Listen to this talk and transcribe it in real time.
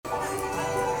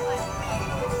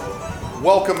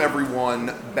Welcome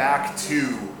everyone back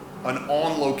to an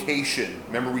on location.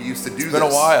 Remember we used to do this? It's been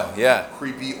a while, yeah.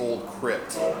 Creepy Old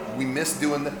Crypt. We missed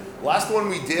doing the last one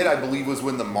we did, I believe, was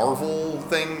when the Marvel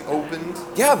thing opened.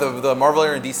 Yeah, the Marvel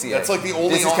area in DC. That's like the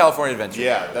only This is California Adventure.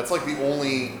 Yeah, that's like the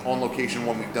only on location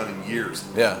one we've done in years.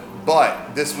 Yeah.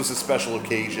 But this was a special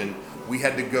occasion. We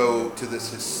had to go to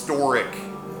this historic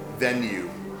venue.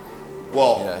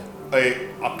 Well,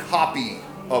 a copy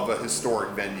of a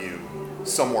historic venue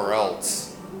somewhere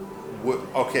else.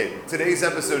 Okay, today's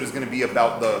episode is going to be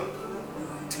about the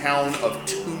town of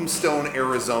Tombstone,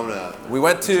 Arizona. We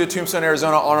went to Tombstone,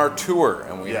 Arizona on our tour,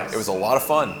 and it was a lot of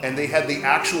fun. And they had the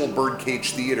actual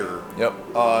Birdcage Theater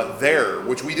there,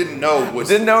 which we didn't know was...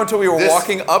 Didn't know until we were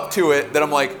walking up to it that I'm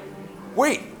like,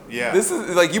 wait, this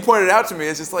is, like, you pointed it out to me,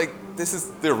 it's just like, this is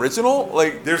the original?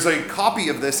 Like, there's a copy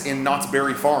of this in Knott's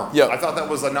Berry Farm. I thought that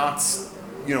was a Knott's,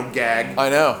 gag. I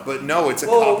know. But no, it's a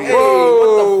copy of...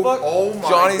 Whoa! What the fuck? Oh my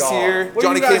Johnny's God. here. What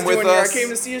Johnny came with us. I came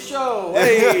to see a show.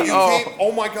 Hey!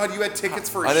 Oh my God, you had tickets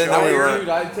for a show? I didn't know we were... Dude,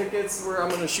 I had tickets where I'm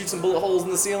going to shoot some bullet holes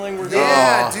in the ceiling. We're dude,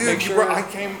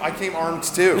 I came armed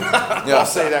too. I'll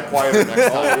say that quieter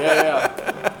next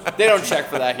time. They don't check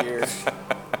for that here.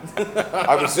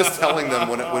 I was just telling them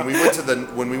when we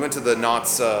went to the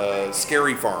Knott's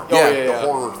Scary Farm, the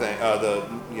horror thing,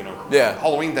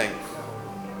 Halloween thing.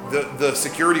 The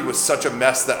security was such a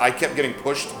mess that I kept getting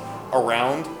pushed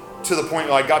around to the point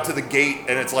where I got to the gate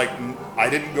and it's like I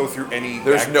didn't go through any.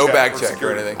 There's no bag check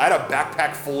or anything. I had a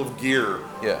backpack full of gear.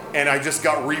 And I just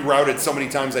got rerouted so many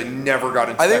times I never got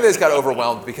inspected. I think they just got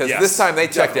overwhelmed because this time they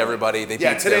checked everybody. They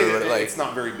today everybody, it's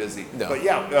not very busy. No.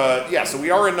 But so we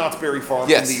are in Knott's Berry Farm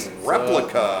in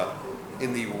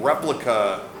the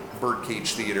replica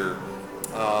Birdcage Theater.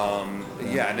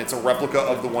 And it's a replica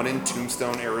of the one in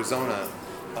Tombstone, Arizona.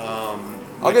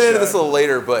 I'll get into this a little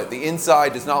later, but the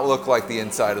inside does not look like the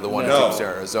inside of the one in Tombstone,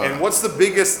 Arizona. And what's the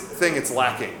biggest thing it's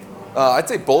lacking? I'd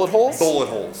say bullet holes. Bullet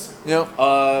holes.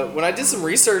 When I did some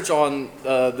research on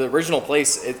the original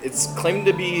place, it's claimed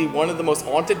to be one of the most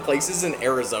haunted places in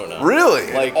Arizona.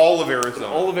 Really? Like all of Arizona.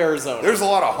 All of Arizona. There's a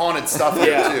lot of haunted stuff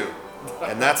there too,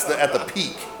 and that's at the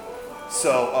peak.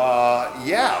 So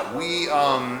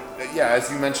as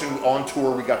you mentioned on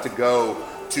tour, we got to go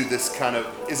to this kind of,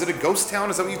 is it a ghost town?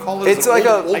 Is that what you call it? It's like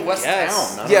an old west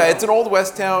town. It's an old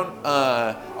west town.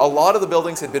 A lot of the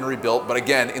buildings had been rebuilt, but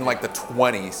again, in like the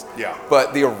 20s.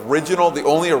 But the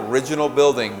only original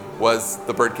building was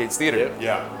the Birdcage Theater.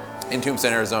 In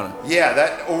Tombstone, Arizona.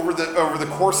 That over the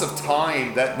course of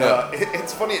time,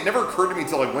 it's funny. It never occurred to me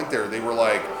until I went there. They were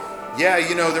like,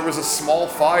 there was a small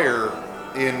fire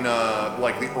in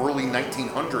like the early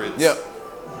 1900s.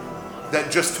 That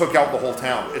just took out the whole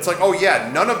town. It's like,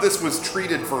 none of this was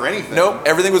treated for anything. Nope,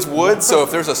 everything was wood, so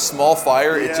if there's a small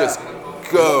fire, it just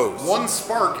goes. One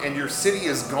spark and your city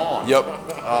is gone.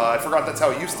 I forgot that's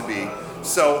how it used to be.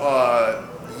 So,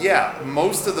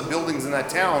 most of the buildings in that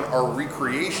town are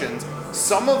recreations.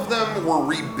 Some of them were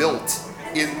rebuilt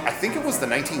in, I think it was the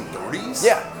 1930s.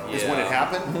 Is when it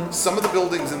happened. Some of the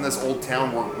buildings in this old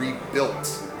town were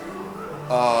rebuilt.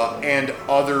 And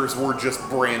others were just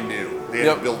brand new. They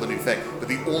had to build a new thing. But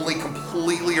the only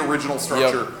completely original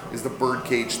structure is the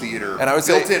Birdcage Theater. And I would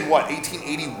built say, in what,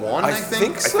 1881? I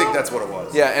think so? I think that's what it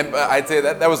was. And I'd say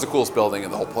that was the coolest building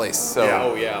in the whole place.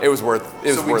 So it was worth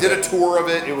it. So we did a tour of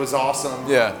it. It was awesome.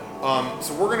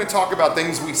 So we're going to talk about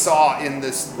things we saw in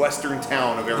this western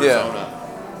town of Arizona.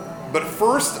 But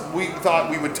first, we thought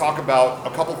we would talk about a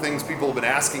couple things people have been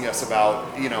asking us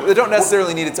about. They don't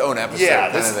necessarily need its own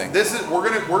episode. This is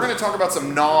we're gonna talk about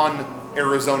some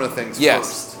non-Arizona things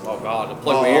first. Oh God,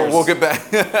 plug my ears. We'll get back.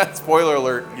 Spoiler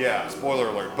alert. Spoiler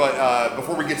alert. But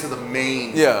before we get to the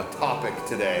main topic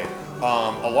today,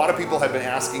 a lot of people have been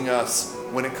asking us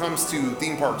when it comes to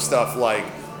theme park stuff, like,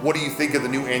 what do you think of the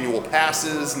new annual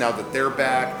passes now that they're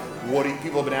back?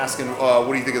 People have been asking, what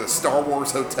do you think of the Star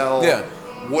Wars Hotel?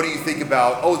 What do you think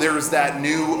about, there's that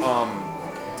new,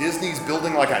 Disney's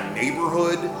building like a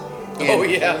neighborhood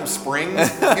in Palm Springs.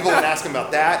 People have been asking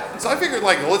about that. So I figured,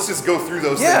 let's just go through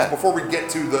those things before we get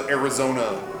to the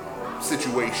Arizona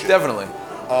situation. Definitely.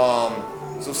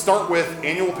 So start with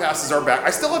annual passes are back. I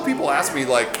still have people ask me,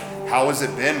 how has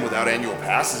it been without annual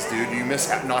passes, dude? Do you miss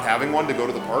not having one to go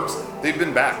to the parks? They've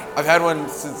been back. I've had one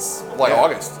since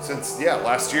August. Since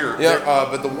last year.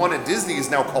 But the one at Disney is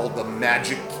now called the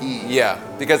Magic Key.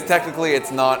 Because technically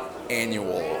it's not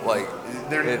annual.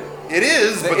 It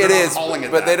is, but they're not calling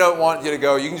it that. They don't want you to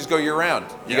go. You can just go year round.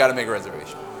 You got to make a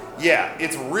reservation. Yeah,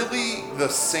 it's really the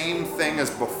same thing as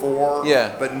before.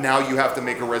 But now you have to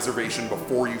make a reservation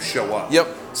before you show up.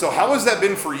 So how has that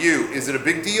been for you? Is it a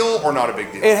big deal or not a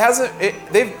big deal? It hasn't.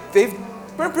 They've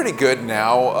pretty good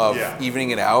now of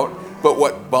evening it out. But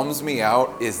what bums me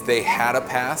out is they had a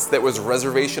pass that was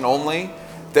reservation only,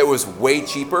 that was way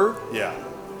cheaper.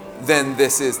 Than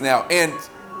this is now. And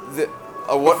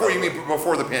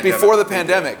before the pandemic? Before the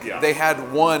pandemic, they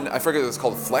had one. I forget what it was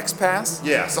called, Flex Pass.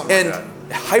 Yeah, something like that.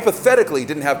 And hypothetically,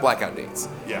 didn't have blackout dates.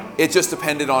 Yeah. It just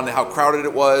depended on how crowded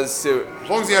it was. So as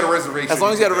long as you had a reservation. As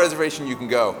long as you had a reservation, you can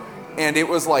go. And it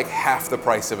was like half the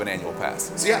price of an annual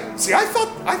pass. See, I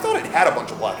thought it had a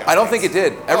bunch of blackout. I don't think it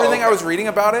did. Everything I was reading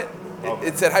about it,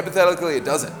 it said hypothetically it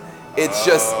doesn't. It's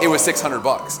just it was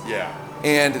 $600. Yeah.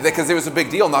 And because it was a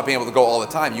big deal not being able to go all the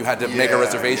time, you had to make a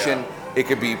reservation. Yeah. It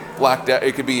could be blacked out.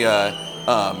 It could be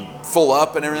full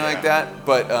up and everything like that.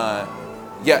 But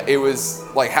it was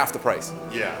like half the price.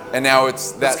 Yeah. And now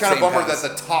it's that. It's kind of bummer pass.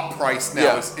 that the top price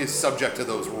now is subject to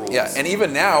those rules. Yeah, and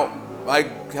even now, I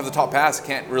have the top pass.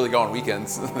 Can't really go on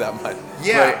weekends that much.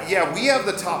 Yeah, we have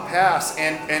the top pass,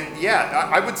 and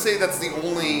I would say that's the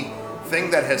only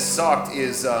thing that has sucked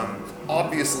is.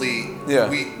 Obviously,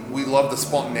 we love the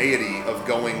spontaneity of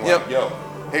going like,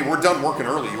 hey, we're done working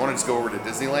early. You want to just go over to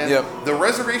Disneyland? The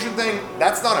reservation thing,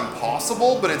 that's not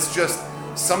impossible, but it's just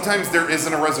sometimes there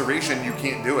isn't a reservation, you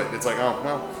can't do it. It's like, oh,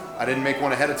 well, I didn't make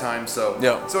one ahead of time, so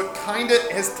so it kind of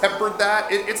has tempered that.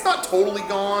 It's not totally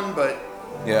gone, but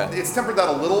it's tempered that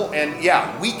a little.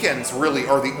 And weekends really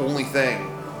are the only thing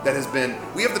that has been.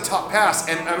 We have the top pass,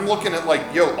 and I'm looking at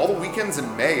like, all the weekends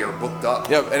in May are booked up.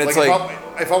 And it's like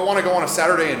if I want to go on a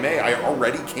Saturday in May, I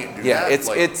already can't do that.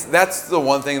 It's that's the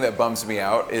one thing that bums me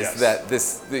out is that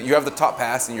you have the top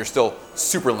pass and you're still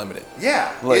super limited.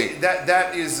 Yeah,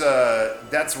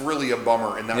 that's really a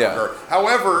bummer in that regard.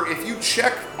 However, if you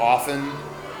check often,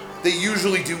 they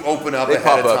usually do open up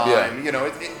ahead of time. You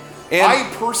know, I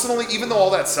personally, even though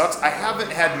all that sucks, I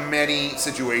haven't had many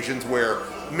situations where,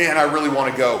 man, I really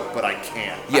want to go, but I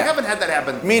can't. I haven't had that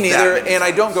happen. Me neither, and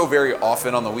I don't go very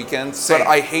often on the weekends, but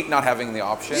I hate not having the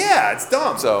option. Yeah, it's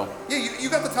dumb. So you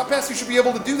got the top pass, you should be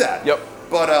able to do that. Yep.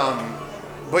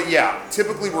 But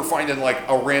typically we're finding like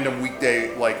a random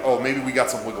weekday, like, oh, maybe we got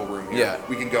some wiggle room here. Yeah.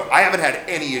 We can go. I haven't had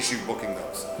any issue booking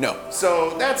those. No.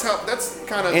 So that's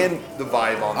kind of the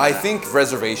vibe on that. I think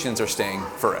reservations are staying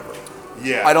forever.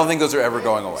 Yeah. I don't think those are ever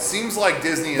going away. Seems like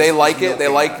Disney is. They like it. They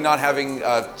like not having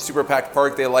a super packed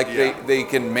park. They like they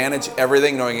can manage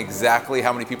everything, knowing exactly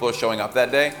how many people are showing up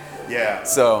that day. Yeah.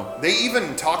 So they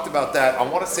even talked about that. I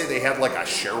want to say they had like a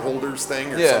shareholders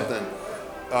thing or something.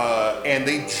 And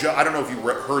they I don't know if you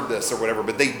heard this or whatever,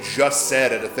 but they just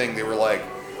said at a thing, they were like,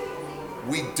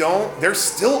 they're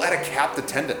still at a capped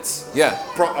attendance. Yeah.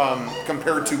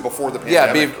 Compared to before the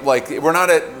pandemic. Yeah, we're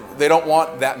not at. They don't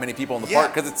want that many people in the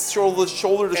park because it's shoulder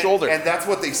to shoulder. And that's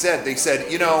what they said. They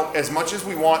said, as much as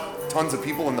we want tons of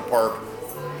people in the park,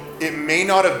 it may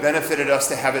not have benefited us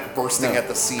to have it bursting at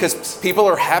the seams. Because people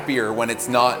are happier when it's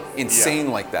not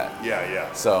insane like that.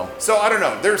 Yeah. So I don't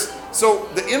know.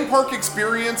 The in-park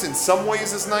experience in some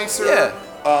ways is nicer. Yeah.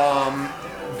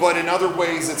 But in other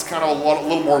ways, it's kind of a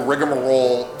little more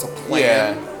rigmarole to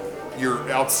plan.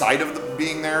 You're outside of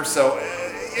being there, so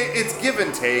it's give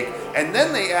and take. And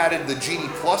then they added the Genie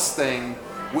Plus thing,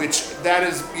 which that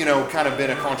has kind of been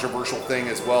a controversial thing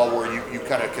as well, where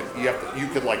you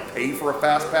could like pay for a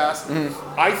fast pass.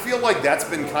 Mm-hmm. I feel like that's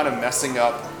been kind of messing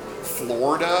up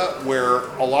Florida, where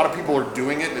a lot of people are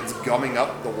doing it and it's gumming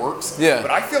up the works. Yeah.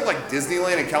 But I feel like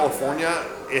Disneyland in California,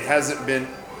 it hasn't been.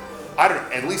 I don't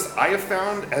know, at least I have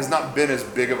found, has not been as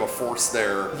big of a force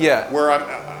there. Yeah. Where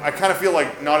I kind of feel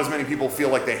like not as many people feel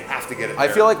like they have to get it there. I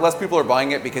feel like less people are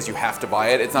buying it because you have to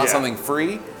buy it. It's not something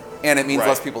free, and it means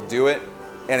less people do it,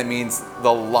 and it means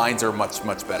the lines are much,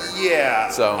 much better. Yeah.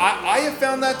 So I have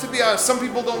found that to be, some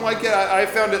people don't like it. I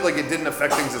found it like it didn't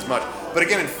affect things as much. But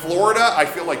again, in Florida, I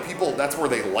feel like people, that's where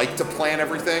they like to plan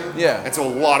everything. Yeah. And so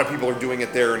a lot of people are doing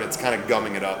it there, and it's kind of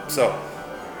gumming it up. So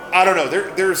I don't know.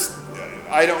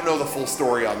 I don't know the full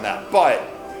story on that, but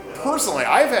personally,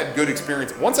 I've had good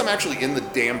experience. Once I'm actually in the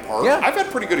damn park, I've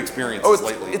had pretty good experiences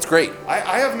lately. It's great.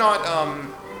 I have not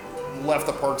left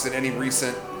the parks in any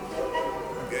recent,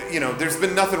 there's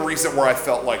been nothing recent where I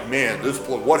felt like, man,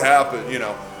 what happened,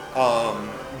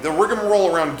 The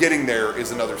rigmarole around getting there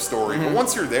is another story, but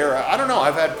once you're there, I don't know,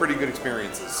 I've had pretty good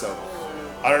experiences, so.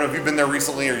 I don't know if you've been there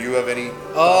recently or you have any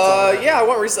thoughts on that. Yeah, I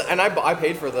went recently, and I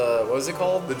paid for what was it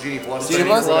called? The Genie Plus. Genie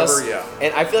Plus? Whatever, yeah.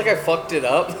 And I feel like I fucked it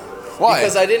up. Why?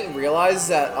 Because I didn't realize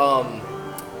that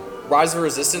Rise of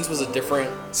Resistance was a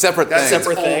separate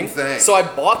thing. So I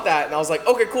bought that, and I was like,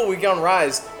 okay, cool, we get on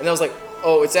Rise. And I was like,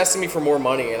 oh, it's asking me for more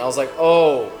money. And I was like,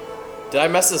 oh, did I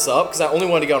mess this up? Because I only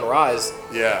wanted to get on Rise.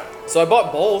 Yeah. So I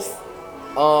bought both.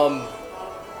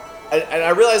 and I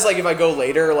realize like if I go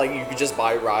later, like you could just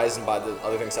buy rides and buy the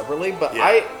other things separately. But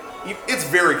it's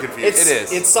very confusing. It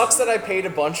is. It sucks that I paid a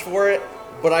bunch for it,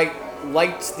 but I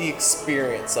liked the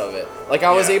experience of it. Like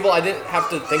I was able, I didn't have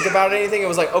to think about anything. It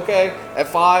was like, okay, at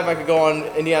 5 I could go on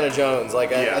Indiana Jones.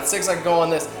 Like at 6 I could go on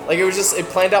this. Like it was just, it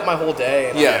planned out my whole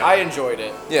day, and I enjoyed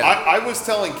it. Yeah. I was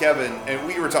telling Kevin, and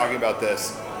we were talking about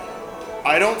this.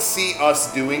 I don't see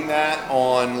us doing that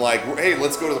on like, hey,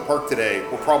 let's go to the park today.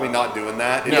 We're probably not doing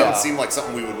that. It doesn't seem like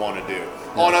something we would want to do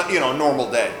on a normal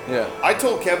day. Yeah. I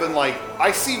told Kevin like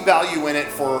I see value in it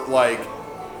for like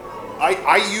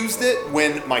I used it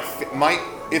when my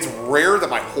it's rare that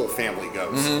my whole family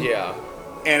goes. Mm-hmm. Yeah.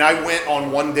 And I went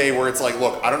on one day where it's like,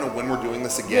 look, I don't know when we're doing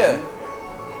this again. Yeah.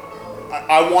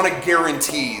 I want to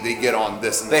guarantee they get on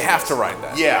this and this. They have to ride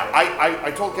that. Yeah, I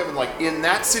told Kevin, like, in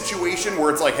that situation where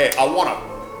it's like, hey,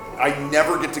 I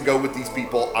never get to go with these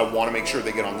people. I want to make sure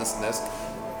they get on this and this.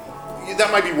 That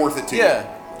might be worth it to you.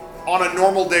 On a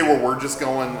normal day where we're just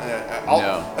going,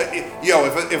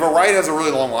 if a ride has a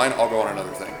really long line, I'll go on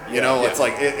another thing. It's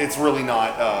like, it's really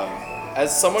not...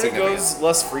 As someone who goes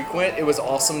less frequent, it was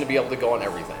awesome to be able to go on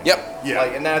everything. Yep. Yeah.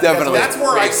 Like, and definitely. That's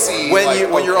where I see...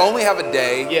 When you only have a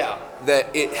day... Yeah.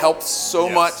 That it helps so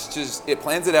much. Just it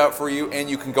plans it out for you, and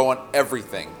you can go on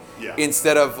everything. Yeah.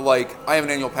 Instead of like, I have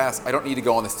an annual pass. I don't need to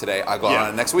go on this today. I'll go on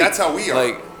it next week. That's how we are.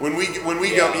 Like when we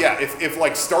go. Yeah. If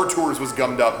like Star Tours was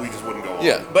gummed up, we just wouldn't go on.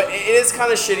 Yeah. But it is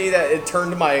kind of shitty that it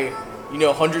turned my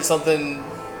 100-something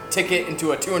ticket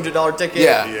into a $200 ticket.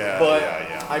 Yeah. But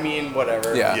I mean,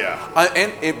 whatever. Yeah. Yeah.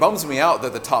 And it bums me out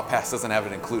that the top pass doesn't have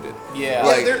it included. Yeah.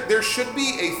 Like there should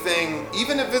be a thing,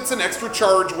 even if it's an extra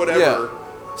charge, whatever. Yeah.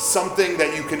 Something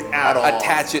that you can add on.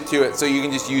 Attach it to it so you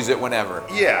can just use it whenever.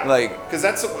 Yeah. Like, because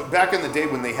that's back in the day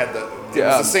when they had it was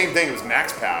the same thing. It was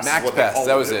Max Pass. Max Pass,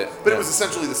 that was it. But it was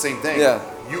essentially the same thing. Yeah.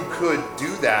 You could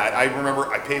do that. I remember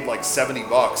I paid like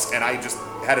 $70 and I just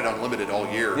had it unlimited all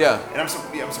year. Yeah. And I'm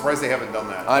surprised they haven't done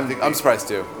that. I'm surprised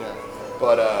too. Yeah.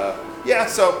 But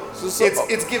so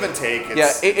it's give and take.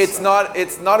 It's not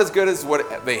as good as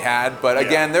what they had, but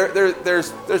again,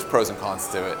 there's pros and cons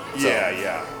to it. So.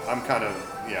 Yeah. I'm kind of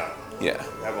I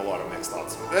have a lot of mixed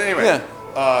thoughts. But anyway,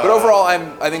 but overall, I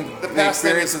think the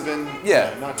experience has been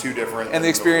not too different. And the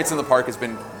experience in the park has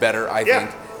been better, I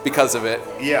think, because of it.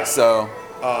 Yeah. So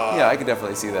I can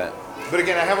definitely see that. But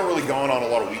again, I haven't really gone on a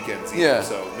lot of weekends either, Yeah.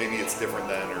 so maybe it's different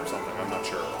then or something. I'm not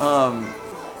sure.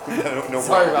 No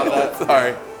Sorry problem. about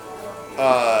that.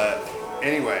 Sorry.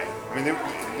 Anyway, I mean, they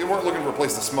weren't looking for a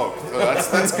place to smoke. So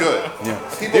that's good. Yeah.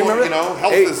 People,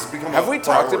 health has become Have a we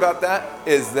talked priority. about that?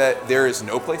 Is that there is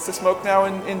no place to smoke now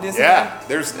in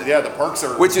Disneyland? Yeah, the parks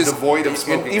are devoid of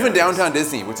smoking. Even downtown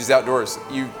Disney, which is outdoors,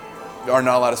 you are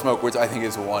not allowed to smoke, which I think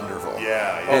is wonderful.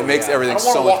 Yeah. And it makes everything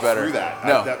so much better. Through that.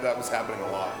 No. That was happening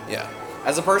a lot. Yeah.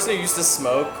 As a person who used to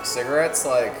smoke cigarettes,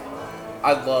 like,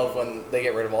 I love when they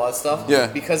get rid of all that stuff. Yeah.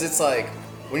 Because it's like,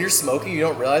 when you're smoking, you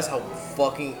don't realize how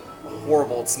fucking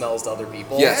horrible it smells to other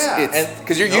people. Yes,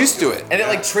 because you're used to it. And it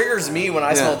like triggers me when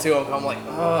I smell too. I'm like,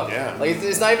 ugh. Yeah. Like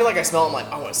it's not even like I smell. I'm like,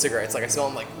 I want a cigarette. It's like I smell.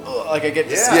 I'm like, ugh. Like I get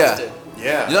disgusted.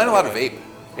 Yeah. You're not allowed to vape.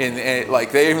 And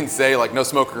like they even say like no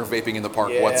smoker vaping in the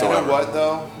park whatsoever. You know what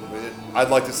though? I'd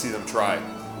like to see them try.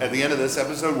 At the end of this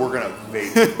episode, we're gonna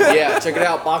vape. Yeah, check it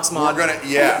out, Box Mod.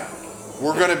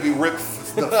 We're gonna be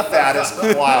ripped the fattest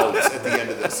clouds at the end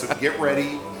of this. So get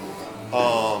ready.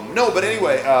 But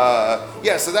anyway,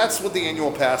 so that's what the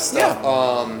annual pass stuff.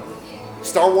 Yeah.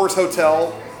 Star Wars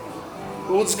Hotel.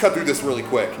 We'll just cut through this really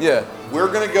quick. Yeah.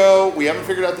 We're gonna go. We haven't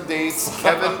figured out the dates.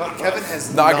 Kevin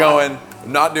has not going.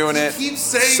 Not doing it. He keeps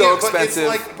saying so it, but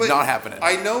expensive. it's like, not happening.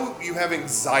 I know you have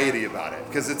anxiety about it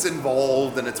because it's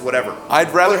involved and it's whatever.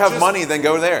 I'd rather have money than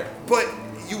go there. But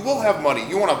you will have money.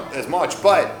 You want as much,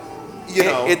 but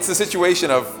it's a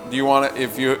situation of do you want to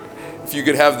if you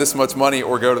could have this much money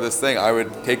or go to this thing, I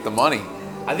would take the money.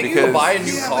 I think you could buy a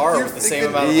new car with the same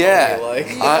amount of money.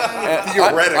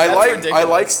 Theoretically, I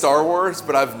like Star Wars,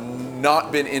 but I've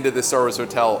not been into the Star Wars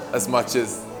Hotel as much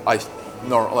as I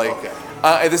normally. Okay.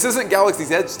 This isn't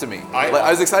Galaxy's Edge to me.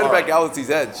 I was excited about Galaxy's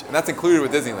Edge, and that's included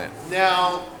with Disneyland.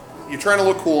 Now, you're trying to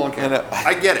look cool on camera.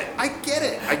 I get it.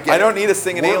 I don't need to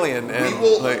sing an alien.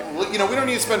 We don't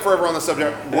need to spend forever on the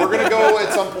subject. We're going to go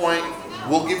at some point.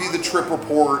 We'll give you the trip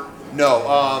report. No.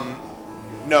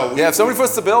 If somebody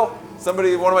puts the bill,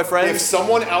 Somebody, one of my friends. If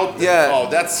someone out there, oh,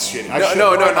 that's shitty.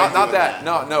 No, not that.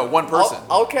 No, one person.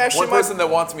 I'll cash one person that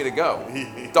wants me to go.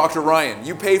 Dr. Ryan,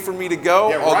 you pay for me to go.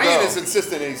 Yeah, Ryan is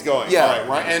insistent and he's going. Yeah, all right,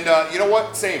 Ryan. And you know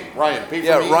what? Same, Ryan. Pay for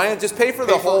me. Yeah, Ryan, just pay for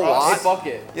the whole lot. Hey, fuck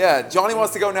it. Yeah, Johnny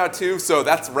wants to go now too, so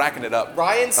that's racking it up.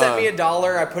 Ryan sent me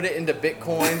 $1. I put it into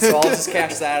Bitcoin, so I'll just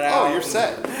cash that out. Oh, you're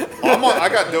set. I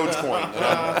got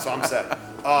Dogecoin, so I'm set.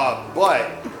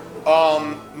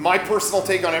 My personal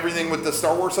take on everything with the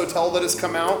Star Wars Hotel that has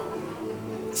come out,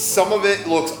 some of it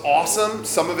looks awesome,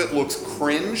 some of it looks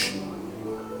cringe,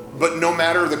 but no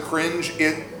matter the cringe,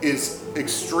 it is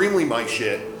extremely my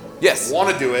shit. Yes.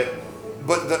 Want to do it,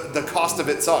 but the cost of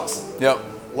it sucks. Yep.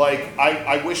 Like,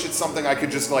 I wish it's something I could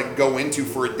just like go into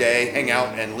for a day, hang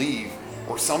out and leave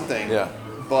or something. Yeah.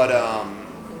 But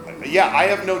yeah, I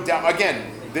have no doubt.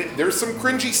 Again, there's some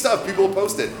cringy stuff people have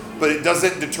posted, but it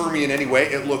doesn't deter me in any way.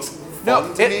 It looks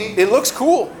fun to me. It looks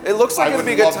cool. It looks like it would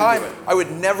be a good time. it. I would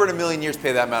never in a million years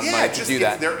pay that amount of money to do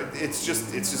that. It's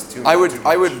just too much.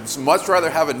 I would much rather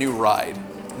have a new ride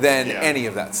than any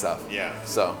of that stuff. Yeah.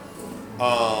 So.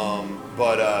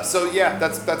 So yeah,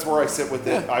 that's where I sit with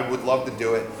it. I would love to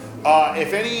do it.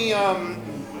 If any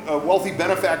wealthy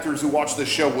benefactors who watch this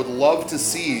show would love to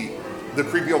see the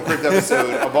Creepy Old Crypt episode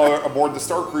aboard the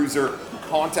Star Cruiser,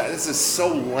 contact. This is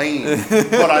so lame,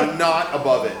 but I'm not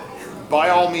above it. By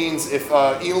all means, if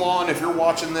Elon, if you're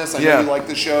watching this, I know you like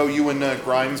the show. You and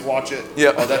Grimes watch it.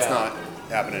 Yeah. Oh, that's not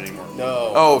happening anymore.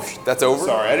 No. Oh, that's over?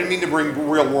 Sorry, I didn't mean to bring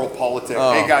real world politics.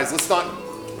 Hey guys,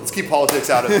 let's keep politics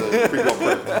out of the Creepy Old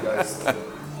Crypt, guys.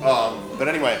 But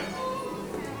anyway,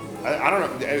 I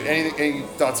don't know. Any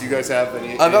thoughts you guys have?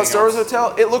 About Star Wars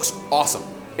Hotel? It looks awesome.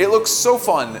 It looks so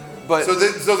fun. But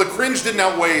so the cringe didn't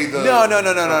outweigh the. No. And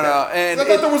I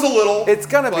thought there was a little. It's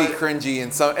gonna be cringy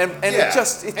and some, and it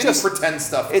just pretend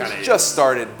stuff. It just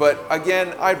started, but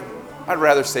again, I'd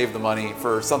rather save the money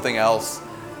for something else,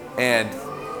 and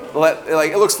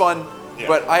it looks fun,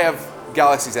 but I have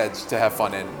Galaxy's Edge to have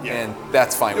fun in, and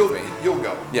that's fine with me. You'll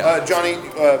go. Yeah. Johnny.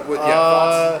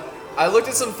 Thoughts? I looked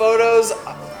at some photos.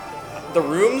 The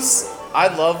rooms. I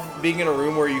love being in a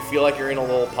room where you feel like you're in a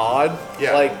little pod.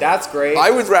 Yeah. Like, that's great. I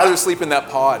would rather sleep in that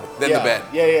pod than the bed.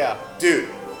 Yeah. Dude,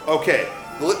 okay.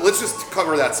 Let's just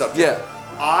cover that subject. Yeah.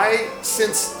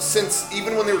 Since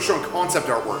even when they were showing concept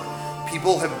artwork,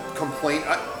 people have complained.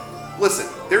 Listen,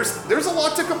 there's a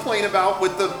lot to complain about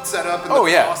with the setup and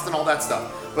the cost and all that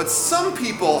stuff. But some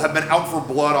people have been out for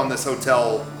blood on this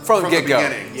hotel from the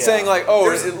beginning. Saying like,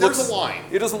 there's a line.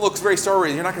 It doesn't look very Star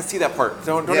Wars. You're not going to see that part.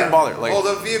 Don't even bother. Like,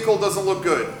 the vehicle doesn't look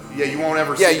good. Yeah, you won't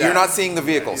ever see that. Yeah, you're not seeing the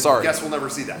vehicle. Sorry. Guess we'll never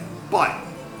see that. But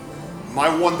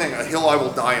my one thing, a hill I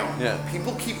will die on. Yeah.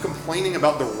 People keep complaining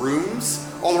about the rooms.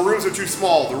 Oh, the rooms are too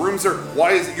small. The rooms are.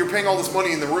 Why is it you're paying all this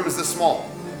money and the room is this small?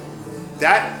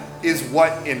 That is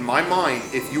what, in my mind,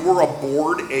 if you were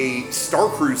aboard a Star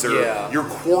Cruiser, your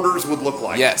quarters would look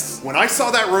like. Yes. When I saw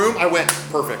that room, I went,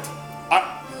 perfect.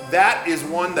 That is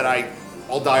one that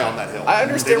I'll die on that hill. I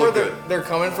understand where they're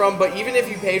coming from, but even if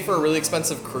you paid for a really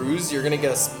expensive cruise, you're going to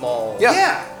get a small...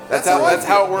 Yeah. That's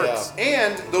how it works. Yeah.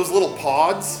 And those little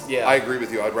pods, I agree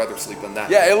with you. I'd rather sleep in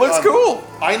that. Yeah, it looks cool.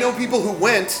 I know people who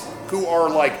went who are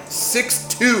like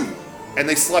 6'2", and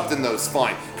they slept in those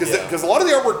fine. Because a lot of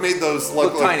the artwork made those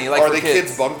look tiny. Like are for they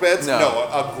kids' bunk beds? No,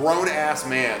 a grown-ass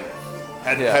man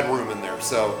had room in there.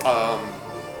 So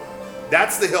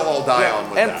that's the hill I'll die on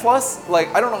with and that. Plus, like,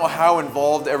 I don't know how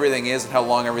involved everything is and how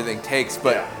long everything takes,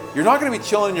 but you're not going to be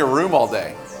chilling in your room all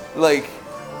day. Like,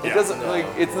 it doesn't, like,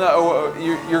 it's not,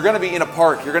 you're going to be in a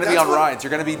park, you're going to be on rides,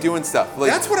 you're going to be doing stuff.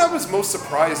 Like, that's what I was most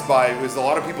surprised by, was a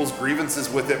lot of people's grievances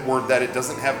with it were that it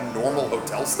doesn't have normal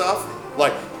hotel stuff.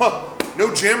 Like,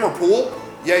 no gym or pool?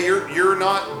 Yeah, you're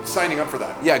not signing up for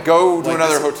that. Yeah, go to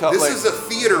another hotel. This is a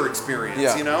theater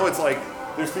experience, you know? It's like,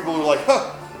 there's people who are like,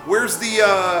 where's the...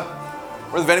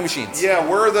 Where are the vending machines? Yeah,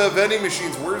 where are the vending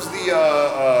machines? Where's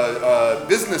the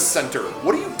business center?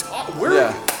 What are you talking...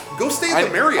 Go stay at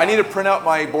the Marriott. I need to print out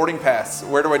my boarding pass.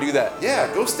 Where do I do that?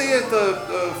 Yeah, go stay at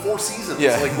the Four Seasons.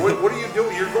 Yeah. Like, what are you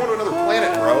doing? You're going to another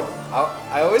planet, bro.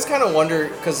 I always kind of wonder,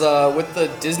 because with the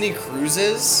Disney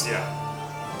cruises... Yeah.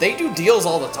 They do deals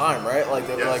all the time, right? Like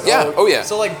they're like,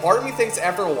 So like, part of me thinks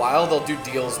after a while they'll do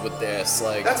deals with this.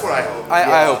 Like, that's what I hope.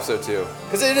 I hope so too.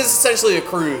 Because it is essentially a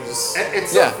cruise. And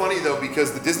it's so funny though,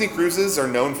 because the Disney cruises are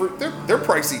known for they're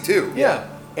pricey too. Yeah.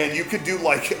 And you could do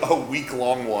like a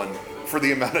week-long one for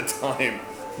the amount of time.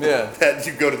 Yeah. That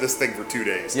you go to this thing for 2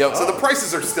 days. Yep. So the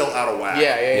prices are still out of whack.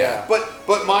 Yeah.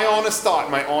 But my honest thought,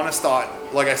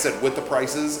 like I said, with the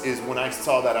prices, is when I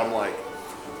saw that, I'm like,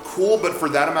 cool, but for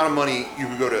that amount of money, you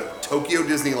could go to Tokyo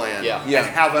Disneyland and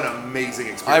have an amazing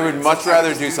experience. I would much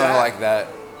rather do something like that.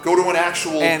 Go to an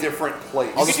actual different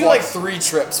place. You could do like 3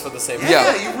 trips for the same.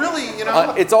 Yeah, you really, you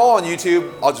know. It's all on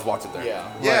YouTube. I'll just watch it there.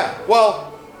 Yeah.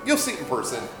 Well, you'll see it in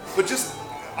person, but just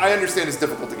I understand it's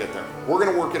difficult to get there. We're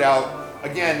gonna work it out.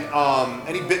 Again,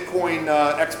 any Bitcoin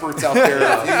experts out there,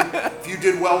 if you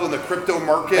did well in the crypto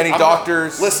market, any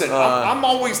doctors? I'm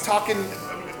always talking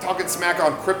smack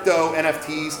on crypto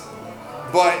NFTs.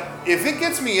 But if it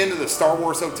gets me into the Star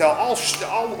Wars hotel,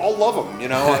 I'll love them. You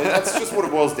know, that's just what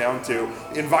it boils down to.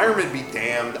 Environment be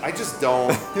damned. I just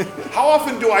don't. How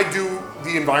often do I do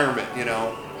the environment? You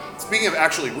know, speaking of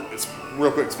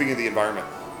real quick. Speaking of the environment,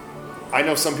 I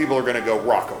know some people are going to go,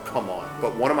 Rocco, come on.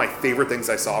 But one of my favorite things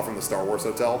I saw from the Star Wars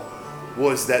hotel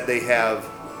was that they have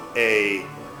a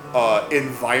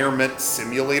environment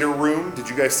simulator room. Did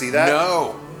you guys see that?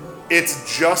 No.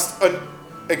 It's just an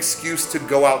excuse to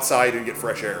go outside and get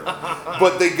fresh air.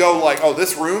 But they go like, oh,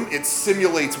 this room, it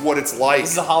simulates what it's like.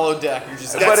 This is a hollow deck. You're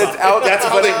just that's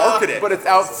how they market it. But it's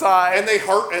outside. And they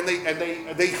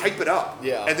hype it up.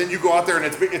 Yeah. And then you go out there and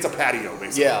it's a patio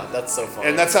basically. Yeah, that's so fun.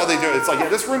 And that's how they do it. It's like, yeah,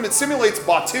 this room, it simulates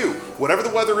Batuu. Whatever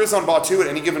the weather is on Batuu at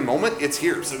any given moment, it's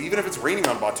here. So even if it's raining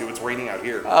on Batuu, it's raining out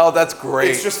here. Oh, that's great.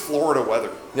 It's just Florida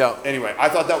weather. Yeah. Anyway, I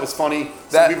thought that was funny.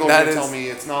 Some people are going to tell me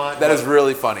it's not. That is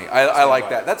really funny. I like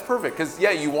that. That's perfect because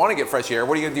you want to get fresh air.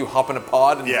 What are you gonna do? Hop in a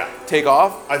pod and take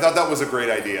off? I thought that was a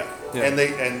great idea. Yeah. And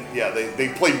they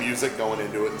play music going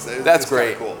into it. And that's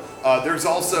great. Cool. There's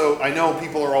also, I know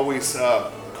people are always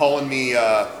calling me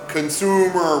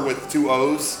consumer with 2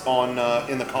 O's on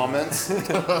in the comments.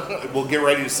 We'll get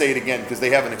ready to say it again because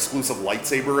they have an exclusive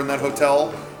lightsaber in that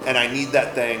hotel, and I need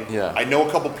that thing. Yeah. I know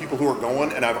a couple people who are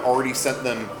going, and I've already sent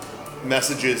them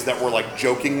messages that were like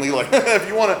jokingly like, if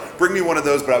you want to bring me one of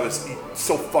those, but I was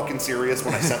so fucking serious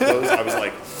when I sent those. I was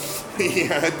like,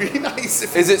 yeah, it'd be nice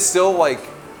if... Is it still like,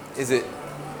 is there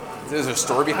a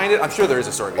story behind it? I'm sure there is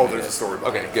a story behind it. Oh, there's a story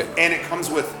behind it. Okay, good. And it comes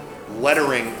with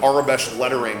lettering, Arabesh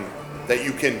lettering, that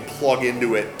you can plug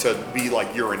into it to be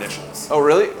like your initials. Oh,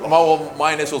 really? Well,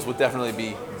 my initials would definitely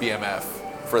be BMF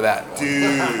for that. Dude.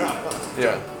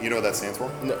 Yeah. You know what that stands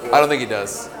for? No, I don't think he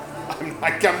does. I'm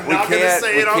not going to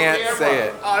say it on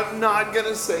camera. I'm not going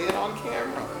to say it on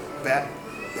camera. Bad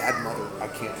mother. I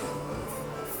can't.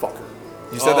 Fuck her.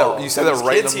 You said that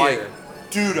right in the mic.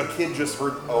 Dude, a kid just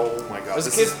heard. Oh my god.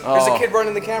 There's a kid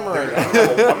running the camera right now. I'm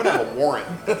going to have a warrant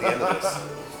at the end of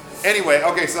this. Anyway,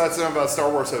 okay, so that's enough about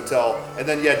Star Wars Hotel. And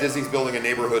then, Disney's building a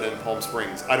neighborhood in Palm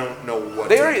Springs. I don't know what.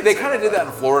 They kind of did that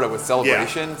in Florida with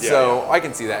Celebration. Yeah. I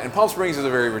can see that. And Palm Springs is a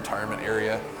very retirement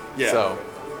area. Yeah. So.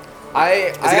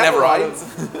 I have a lot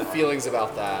of rides? feelings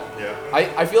about that. Yeah.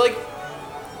 I feel like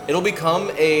it'll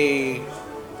become a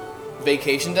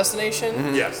vacation destination.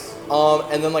 Mm-hmm. Yes.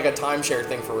 And then like a timeshare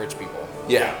thing for rich people.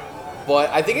 Yeah. But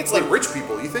I think it's like rich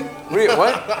people. You think?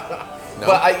 What? No.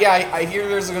 But I hear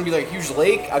there's gonna be like a huge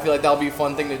lake. I feel like that'll be a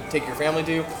fun thing to take your family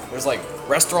to. There's like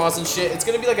restaurants and shit. It's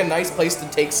gonna be like a nice place to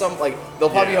take some. Like there'll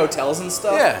probably be hotels and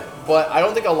stuff. Yeah. But I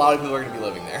don't think a lot of people are gonna be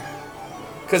living there.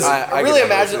 Because I really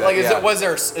imagine, like, is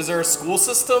there a school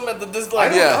system at the Disney? I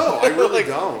don't know. I really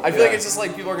don't. I feel like it's just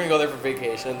like people are gonna go there for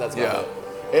vacation. That's about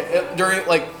it. During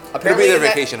like apparently it'll be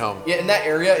their vacation home. Yeah, in that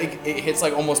area, it hits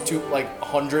like almost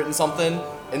 100 and something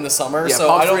in the summer. Yeah, so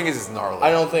Palm Springs is gnarly.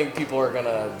 I don't think people are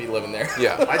gonna be living there.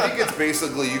 Yeah, I think it's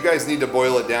basically you guys need to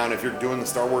boil it down if you're doing the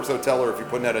Star Wars hotel or if you're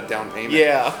putting out a down payment.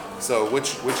 Yeah. So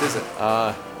which is it?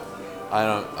 I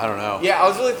don't know. Yeah, I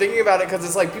was really thinking about it because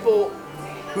it's like people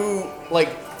who like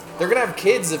they're gonna have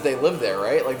kids if they live there,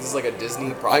 right? Like this is like a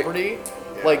Disney property.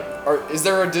 Is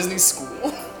there a Disney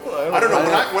school? I don't know.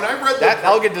 When I read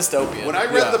that'll get dystopian. When I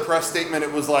read the press statement,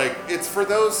 it was like it's for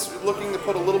those looking to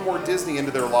put a little more Disney into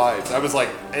their lives. I was like,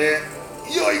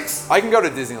 yikes! I can go to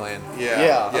Disneyland.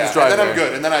 Yeah. And then I'm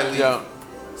good, and then I leave. Yeah.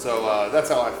 So that's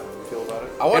how I feel about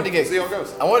it. I wanted to get see how it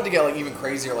goes. I wanted to get like even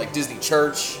crazier, like Disney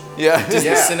Church. Yeah.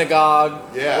 Disney Synagogue.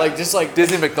 Yeah. Like just like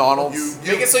Disney McDonald's.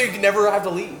 Make it so you can never have to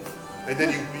leave. And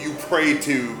then you pray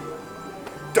to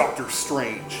Doctor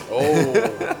Strange. Oh.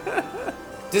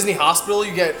 Disney Hospital,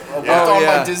 you get worked on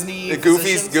by Disney. The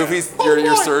Goofy's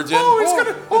your surgeon.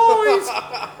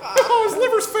 His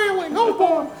liver's failing. Oh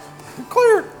boy,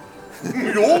 cleared.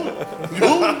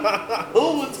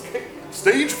 It's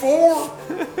stage 4.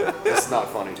 It's not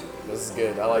funny. This is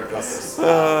good. I like this.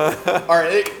 All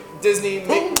right, Disney.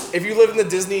 If you live in the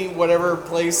Disney whatever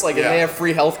place, like if they have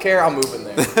free healthcare, I'm moving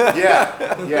there.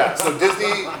 Yeah. So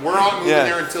Disney, we're not moving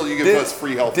there until you give us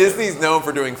free healthcare. Disney's known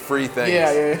for doing free things.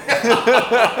 Yeah.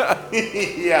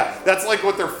 Yeah, that's like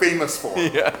what they're famous for.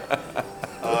 Yeah.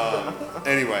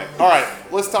 Anyway, all right.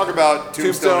 Let's talk about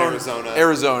Tombstone, Arizona.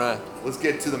 Arizona. Let's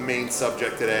get to the main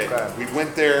subject today. Okay. We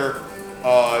went there.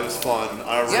 It was fun.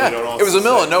 I really don't know. It was the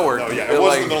middle of nowhere. No, yeah, it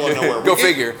was the middle of nowhere. Go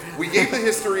figure. We gave the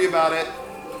history about it.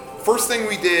 First thing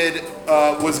we did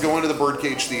was go into the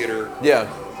Birdcage Theater. Yeah.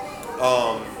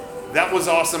 That was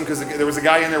awesome because there was a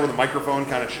guy in there with a microphone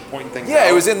kind of pointing things out. Yeah,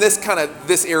 it was in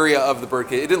this area of the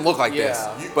Birdcage. It didn't look like this,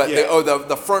 but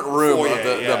the front room of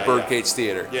the Birdcage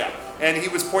Theater. Yeah, and he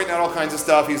was pointing out all kinds of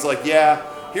stuff. He's like,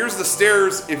 here's the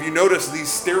stairs. If you notice,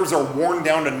 these stairs are worn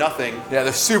down to nothing. Yeah,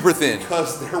 they're super thin.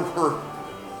 Because there were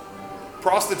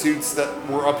prostitutes that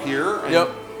were up here. And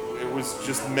it was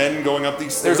just men going up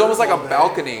these stairs. There's almost like a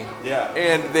balcony. Yeah.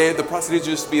 And the prostitutes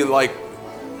just be like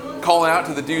calling out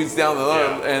to the dudes down the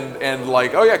and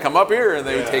like, oh yeah, come up here, and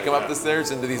they would take them up the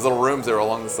stairs into these little rooms that are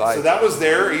along the side. So that was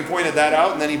there. He pointed that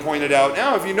out, and then he pointed out,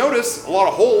 now if you notice, a lot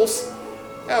of holes.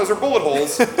 Yeah, those are bullet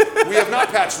holes. We have not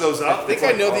patched those up. I think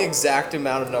I know the exact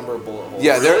number of bullet holes.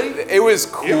 Yeah, it was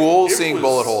cool seeing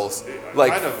bullet holes.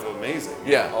 Like kind of amazing.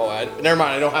 Yeah. Oh, never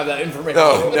mind. I don't have that information.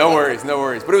 No worries.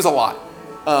 But it was a lot.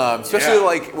 Especially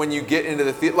like when you get into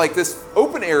the theater. Like this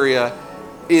open area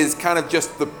is kind of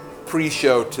just the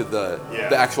pre-show to the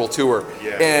actual tour,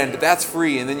 and that's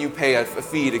free. And then you pay a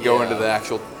fee to go into the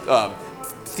actual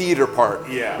theater part,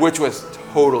 which was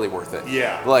totally worth it.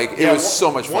 Yeah, like it was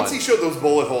so much fun. Once he showed those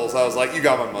bullet holes, I was like, "You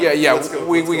got my money." Yeah.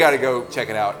 We got to go check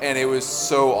it out, and it was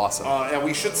so awesome. And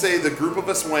we should say the group of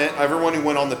us went. Everyone who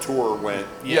went on the tour went.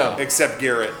 Yeah, except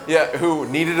Garrett. Yeah, who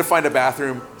needed to find a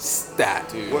bathroom. Stat,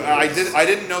 dude. Well, I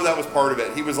didn't know that was part of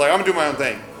it. He was like, "I'm gonna do my own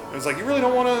thing." I was like, "You really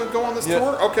don't want to go on this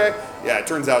tour?" Okay. Yeah. It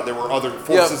turns out there were other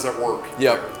forces at work.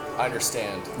 Yep. I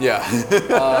understand. Yeah.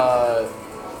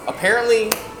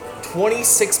 Apparently,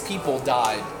 26 people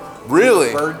died. Really?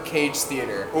 In the Birdcage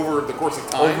Theater. Over the course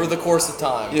of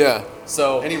time? Yeah.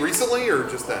 So. Any recently or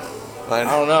just then? I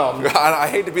don't know. I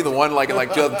hate to be the one like in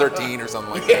 2013 or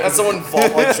something like that. Yeah, someone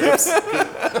fought on trips.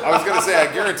 I was gonna say,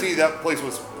 I guarantee that place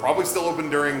was probably still open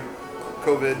during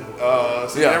COVID,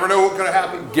 so you never know what could have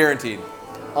happened. Guaranteed.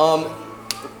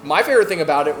 My favorite thing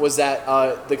about it was that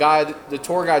the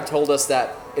tour guide told us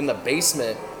that in the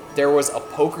basement there was a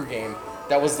poker game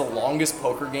that was the longest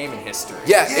poker game in history.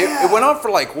 Yeah, it went on for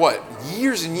like what,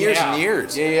 years and years and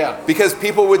years. Yeah. Because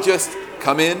people would just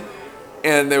come in,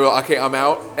 and they were okay, I'm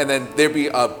out, and then there'd be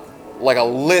a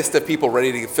list of people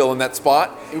ready to fill in that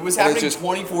spot. It was happening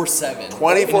 24/7.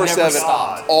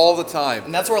 24/7, all the time.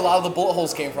 And that's where a lot of the bullet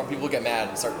holes came from. People get mad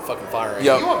and start fucking firing.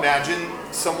 Can you imagine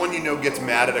someone you know gets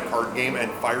mad at a card game and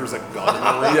fires a gun in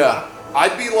the ring? Yeah.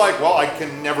 I'd be like, well, I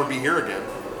can never be here again.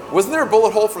 Wasn't there a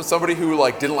bullet hole from somebody who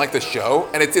didn't like the show,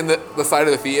 and it's in the side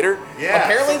of the theater? Yeah.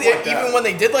 Apparently, even when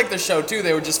they did like the show too,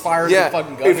 they would just fire the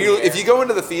fucking gun. If you go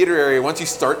into the theater area, once you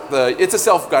start it's a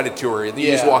self-guided tour. You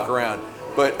just walk around,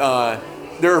 but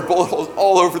there are bullet holes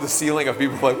all over the ceiling of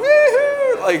people like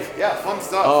woohoo, fun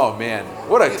stuff. Oh man,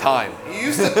 what a time!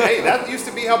 That used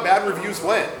to be how bad reviews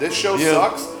went. This show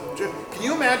sucks. Can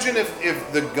you imagine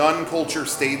if the gun culture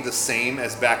stayed the same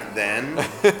as back then,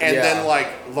 and then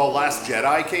The Last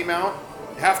Jedi came out?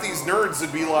 Half these nerds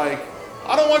would be like,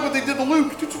 I don't like what they did to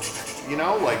Luke. You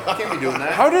can't be doing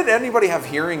that. How did anybody have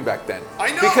hearing back then? I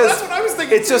know, that's what I was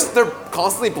thinking. It's just they're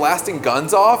constantly blasting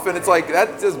guns off, and it's like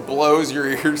that just blows your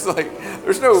ears.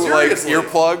 There's no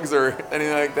earplugs or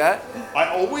anything like that. I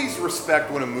always respect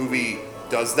when a movie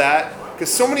does that,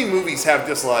 because so many movies have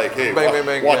just hey, bang, bang,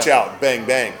 bang, watch out, bang,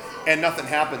 bang, and nothing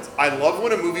happens. I love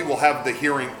when a movie will have the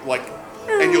hearing,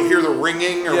 and you'll hear the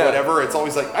ringing or whatever. It's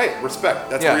always hey, respect.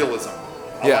 That's realism.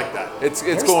 I like that. It's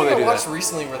cool when they do that. I watched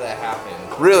recently where that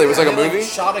happened. Really? It was like a movie?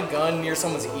 Shot a gun near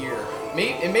someone's ear. It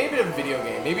may have been a video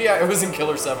game. Maybe it was in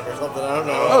Killer 7 or something. I don't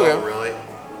know. Oh, really?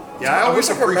 Yeah, I wish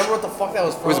I could remember what the fuck that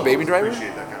was from. Was it Baby Driver?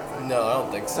 Appreciate that kind of thing. No, I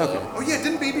don't think so. Okay. Oh yeah,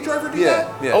 didn't Baby Driver do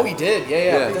that? Yeah. Oh, he did.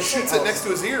 Yeah. He shoots it next to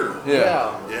his ear.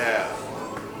 Yeah.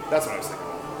 That's what I was thinking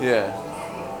about. Yeah.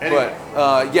 Anyway.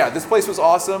 But this place was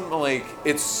awesome.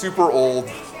 It's super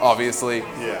old, obviously.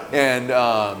 Yeah. And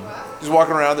just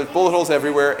walking around, there's bullet holes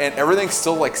everywhere, and everything's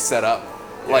still set up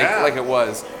like it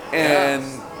was. And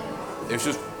it's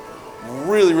just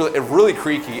really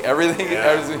creaky. Everything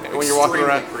when you're walking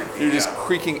around, you're just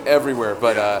creaking everywhere.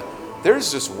 But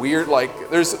there's just weird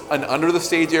there's an under the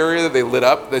stage area that they lit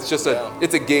up. That's just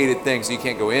it's a gated thing, so you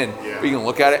can't go in. But you can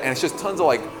look at it, and it's just tons of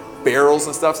barrels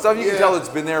and stuff you can tell it's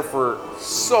been there for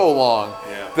so long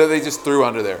that they just threw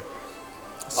under there.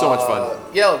 So much fun.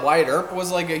 Wyatt Earp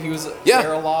was he was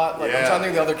there a lot. I'm trying to think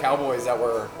of the other cowboys that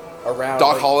were around.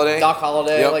 Doc Holliday.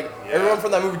 Yep. Everyone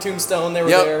from that movie Tombstone, they were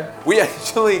there. We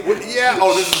actually.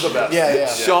 Oh, this is the best. Yeah.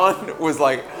 Sean was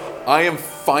like, I am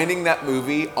finding that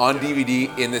movie on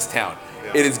DVD in this town.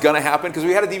 It is gonna happen because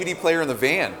we had a DVD player in the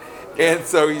van, and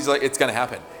so he's like, it's gonna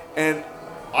happen. And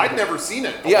I'd never seen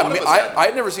it.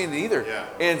 I'd never seen it either. Yeah.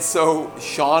 And so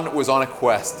Sean was on a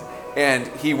quest, and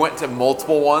he went to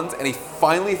multiple ones, and he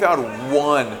finally found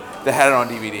one that had it on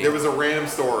DVD. There was a random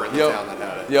store in the town that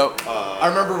had it. Yep. I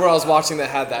remember when I was watching that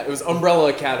had that. It was Umbrella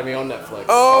Academy on Netflix.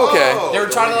 Oh, okay. They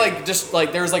were trying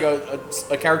to there was like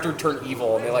a character turned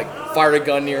evil, and they like fired a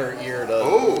gun near her ear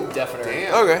to deafen her.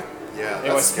 Damn. Okay. Yeah.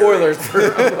 Anyway, spoilers for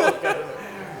Umbrella Academy.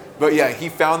 But yeah, he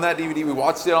found that DVD. We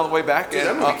watched it on the way back. Dude,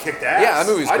 that movie kicked ass. Yeah, that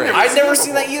movie was great. I'd never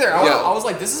seen that either. I was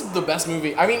like, this is the best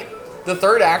movie. I mean, the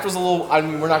third act was a little. I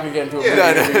mean, we're not gonna get into it.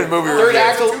 Yeah, movie. Third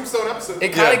act, Tombstone episode.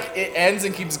 It kind of it ends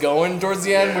and keeps going towards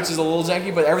the end, which is a little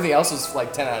janky. But everything else was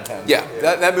like 10 out of 10. Yeah,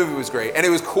 that movie was great, and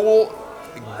it was cool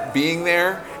being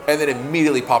there and then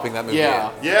immediately popping that movie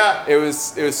in. Yeah. It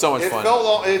was so much fun.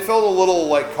 It felt a little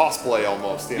like cosplay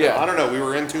almost. You know? Yeah. I don't know. We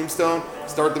were in Tombstone.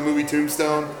 Started the movie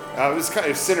Tombstone. It was kind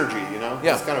of synergy, you know.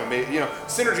 Yeah. It's kind of amazing. You know,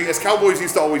 synergy. As cowboys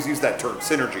used to always use that term,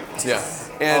 synergy. Yeah.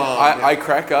 And I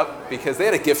crack up because they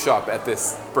had a gift shop at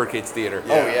this Birdcage Theater.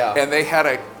 Yeah. Oh yeah. And they had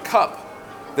a cup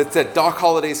that said Doc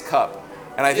Holliday's cup,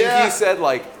 and I think he said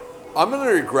like, I'm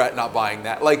gonna regret not buying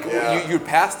that. Like you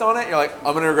passed on it, you're like,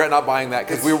 I'm gonna regret not buying that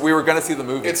because we were gonna see the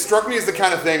movie. It struck me as the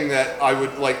kind of thing that I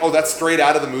would like. Oh, that's straight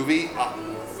out of the movie.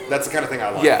 That's the kind of thing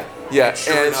I like. Yeah.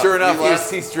 And sure enough,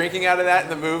 he's drinking out of that in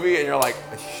the movie, and you're like,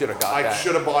 I should have got that. I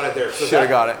should have bought it there. So should have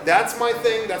got it. That's my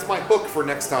thing. That's my hook for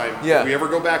next time. Yeah. If we ever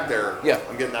go back there, yeah,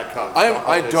 I'm getting that cup. I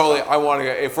want to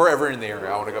go. If we're ever in the area,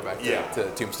 I want to go back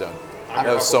to Tombstone.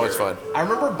 That was so much fun. I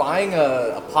remember buying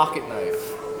a pocket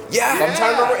knife. Yeah. I'm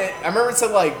trying to remember. I remember it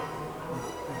said like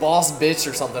boss bitch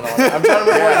or something on it. I'm trying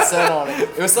to remember what it said on it.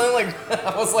 It was something like,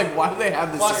 I was like, why do they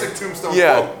have this classic here? Tombstone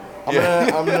quote. I'm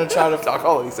gonna try to.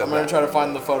 I'm gonna try to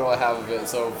find the photo I have of it.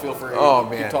 So feel free. Oh to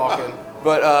man, keep talking.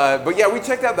 But yeah, we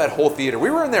checked out that whole theater.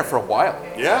 We were in there for a while.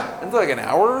 Yeah. It's like an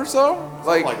hour or so.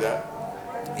 Something like that.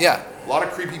 Yeah. A lot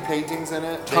of creepy paintings in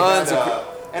it. Tons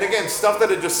and again, stuff that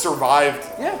had just survived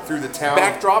through the town.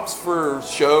 Backdrops for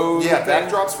shows. Yeah,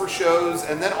 backdrops for shows.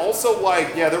 And then also,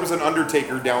 like, there was an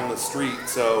undertaker down the street.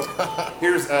 So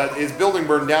here's his building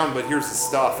burned down, but here's his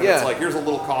stuff. And it's like, here's a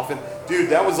little coffin. Dude,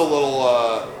 that was a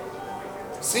little,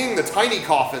 seeing the tiny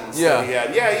coffins that he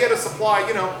had. Yeah, he had a supply,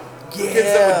 you know, for kids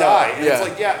that would die. And it's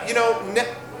like, you know,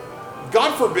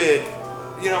 God forbid,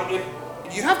 you know,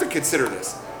 you have to consider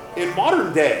this. In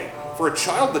modern day, for a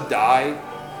child to die,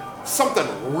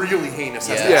 something really heinous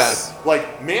has to happen.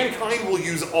 Like, mankind will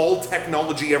use all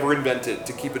technology ever invented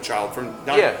to keep a child from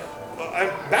dying.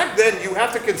 Back then, you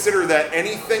have to consider that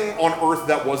anything on Earth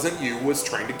that wasn't you was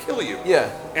trying to kill you.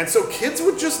 Yeah. And so kids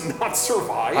would just not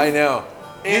survive. I know.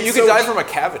 And you could die from a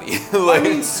cavity. I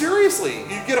mean, seriously,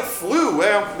 you get a flu.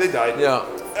 Well, they died. Yeah.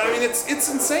 I mean, it's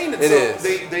insane. And it so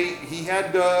is. He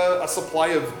had a supply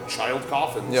of child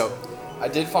coffins. Yep. I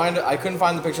couldn't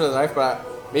find the picture of the knife, but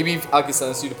maybe I could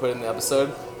send this to you to put in the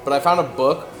episode. But I found a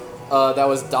book that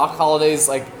was Doc Holliday's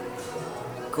like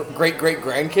great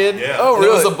grandkid. Yeah. Oh, really?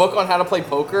 It was a book on how to play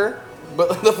poker.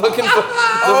 But the fucking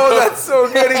oh, that's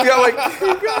so good. He got like.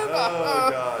 Oh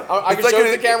god. I can show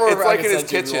it to the camera. It's like in his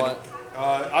kitchen.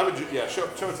 I would show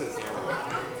it to the camera.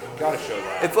 Gotta show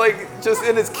that. It's like just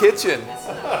in his kitchen. It's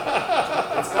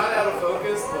kind of out of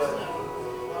focus, but.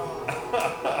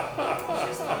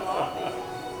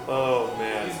 Oh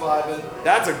man. He's vibing.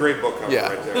 That's a great book cover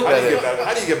right there.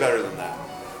 How do you get better than that?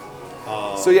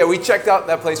 So yeah, we checked out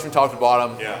that place from top to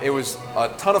bottom. Yeah. It was a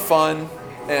ton of fun,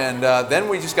 and then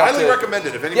we just got highly recommend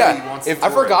it if anybody wants to. I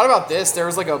forgot about this. There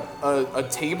was like a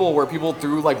table where people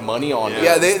threw like money on it.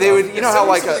 Yeah, they would. You know how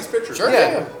like these pictures. Sure.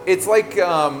 Yeah, it's like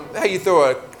how you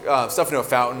throw stuff into a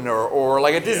fountain, or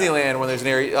like at Disneyland when there's an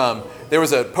area. There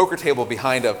was a poker table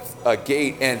behind a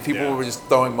gate, and people were just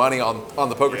throwing money on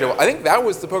the poker table. I think that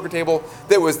was the poker table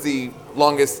that was the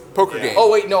longest poker game. Oh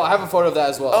wait, no, I have a photo of that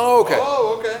as well. Oh, okay.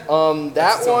 Oh, okay.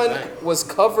 That one was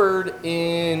covered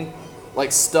in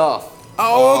like stuff.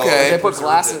 Oh, okay. They put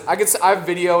glasses. I have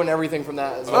video and everything from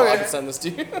that as well. Okay. I can send this to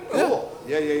you. Cool.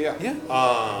 Yeah.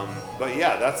 But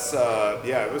yeah, that's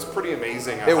it was pretty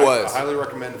amazing. It was. I highly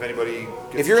recommend if anybody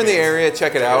gets If you're in the area,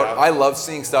 check it out. out. I love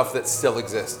seeing stuff that still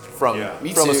exists from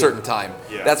Me a too. certain time.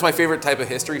 Yeah. That's my favorite type of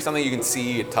history, something you can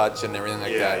see and touch and everything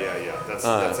like that. Yeah.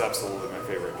 That's absolutely my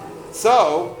favorite.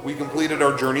 So we completed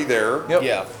our journey there. Yep.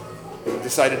 Yeah. We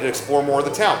decided to explore more of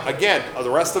the town. Again,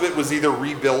 the rest of it was either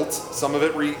rebuilt, some of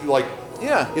it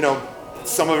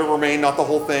some of it remained, not the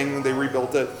whole thing. They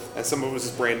rebuilt it, and some of it was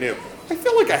just brand new. I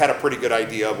feel like I had a pretty good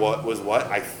idea of what was what.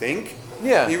 I think.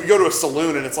 Yeah. You go to a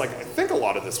saloon, and it's like I think a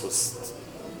lot of this was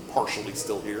partially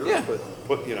still here, Yeah. but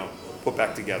put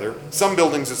back together. Some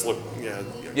buildings just look,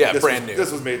 brand new.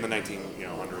 This was made in the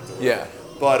 1900s. Yeah.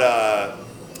 But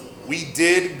We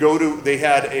did go to. They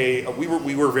had a.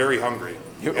 We were very hungry.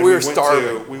 We were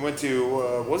starving. We went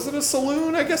to. Was it a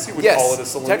saloon? I guess you would call it a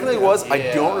saloon. Technically it was. Yeah.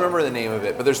 I don't remember the name of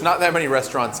it, but there's not that many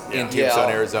restaurants in Tombstone,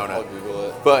 Arizona. I'll Google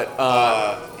it. But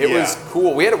it was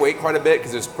cool. We had to wait quite a bit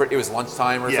because it was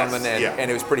lunchtime or something,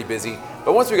 and it was pretty busy.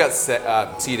 But once we got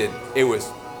seated, it was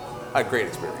a great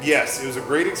experience. Yes, it was a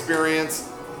great experience.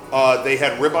 They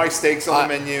had ribeye steaks on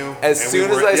the menu. As soon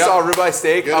as I saw ribeye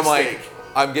steak, I'm like,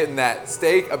 I'm getting that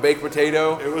steak, a baked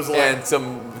potato, and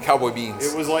some cowboy beans.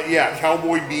 It was like,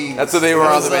 cowboy beans. That's what they were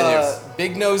on the menu.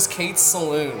 Big Nose Kate's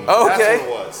Saloon. Oh, okay.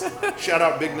 That's what it was. Shout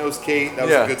out Big Nose Kate. That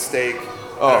was a good steak.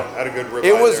 Had a good ribeye.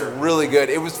 It was really good.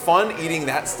 It was fun eating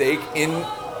that steak in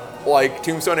like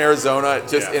Tombstone, Arizona,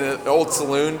 just in an old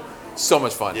saloon. So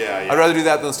much fun. Yeah. I'd rather do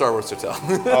that than the Star Wars Hotel.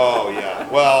 Oh yeah.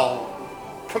 Well,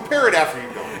 compare it after you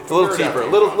go. It's a little cheaper.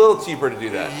 Little cheaper to do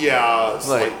that. Yeah, a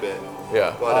slight bit.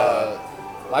 Yeah. But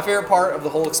my favorite part of the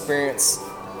whole experience,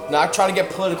 not trying to get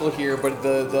political here, but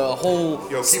the whole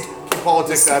keep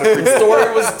politics out of the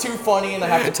story was too funny, and I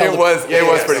have to tell it was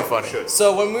pretty funny.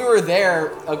 So when we were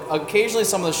there, occasionally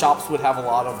some of the shops would have a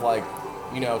lot of like,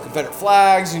 Confederate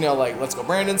flags, like Let's Go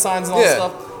Brandon signs and all that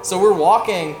stuff. So we're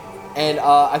walking, and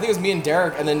I think it was me and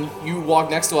Derek, and then you walked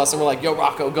next to us, and we're like, "Yo,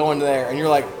 Rocco, go into there," and you're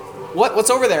like, What's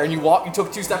over there? And you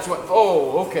took 2 steps, you went,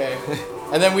 "Oh, okay."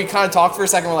 And then we kind of talked for a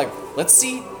second. We're like, let's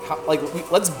see,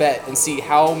 let's bet and see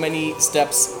how many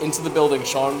steps into the building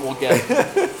Sean will get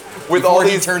with all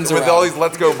these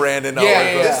 "Let's Go Brandon."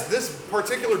 This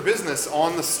particular business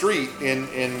on the street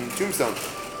in Tombstone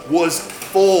was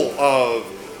full of.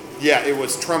 Yeah, it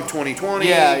was Trump 2020.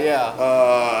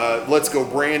 Let's Go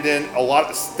Brandon. A lot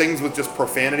of things with just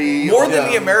profanity. More than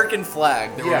the American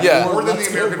flag. More than the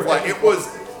American flag. It was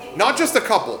not just a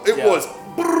couple. It was.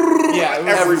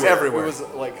 It was everywhere. It was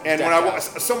like. And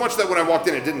so much that when I walked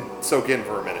in, it didn't soak in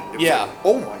for a minute. It was like,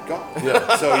 oh my god.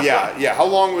 Yeah. So how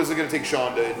long was it going to take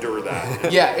Sean to endure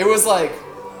that? It was like.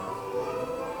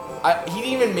 He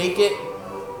didn't even make it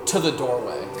to the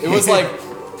doorway. It was like.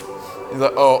 He's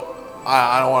like, oh.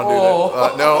 I don't want to do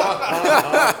this. No.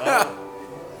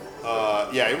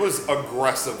 It was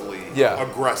aggressive.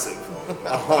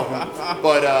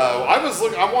 But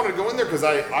I wanted to go in there because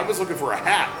I was looking for a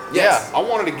hat. Yes.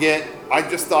 I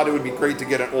just thought it would be great to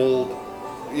get an old,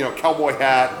 cowboy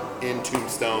hat in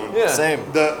Tombstone. Yeah. Same.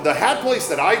 The hat place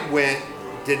that I went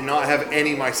did not have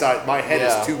any my size. My head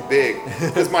is too big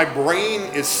because my brain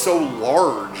is so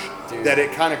large that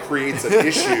it kind of creates an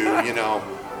issue,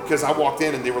 Because I walked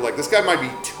in and they were like, "This guy might be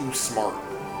too smart."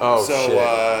 Oh, so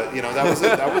shit.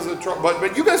 that was a trouble.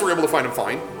 But you guys were able to find him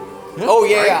fine. Oh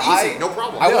yeah, easy, no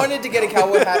problem. I wanted to get a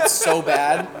cowboy hat so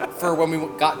bad for when we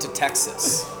got to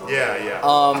Texas. Yeah.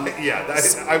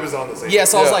 I was on the same. Yeah,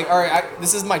 so I was like, all right,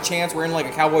 this is my chance. We're in like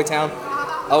a cowboy town.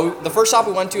 The first shop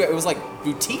we went to, it was like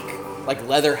boutique, like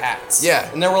leather hats. Yeah.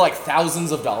 And there were like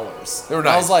thousands of dollars. They were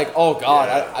nice. I was like, oh god,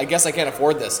 I guess I can't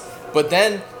afford this. But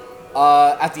then.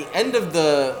 At the end of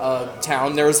the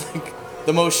town, there was like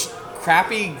the most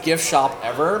crappy gift shop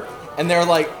ever, and they're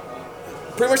like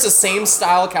pretty much the same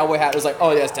style cowboy hat. It was like,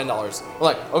 oh yeah, it's $10. We're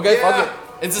like, okay, fuck it.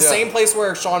 It's the same place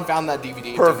where Sean found that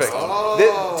DVD. Perfect.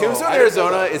 Tombstone,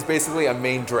 Arizona is basically a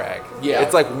main drag. Yeah,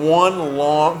 it's like one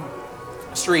long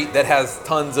street that has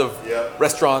tons of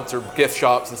restaurants or gift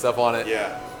shops and stuff on it.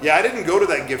 Yeah, I didn't go to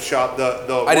that gift shop.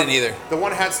 I didn't either. The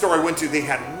one hat store I went to, they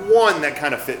had one that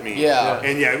kind of fit me.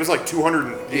 And it was like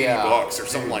 $280 or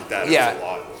something like that. It was a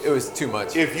lot. It was too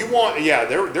much. If you want,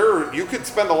 you could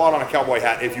spend a lot on a cowboy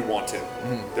hat if you want to.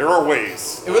 Mm-hmm. There are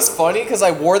ways. It was funny because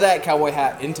I wore that cowboy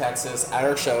hat in Texas at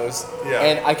our shows,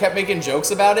 and I kept making jokes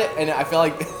about it, and I feel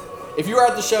like if you were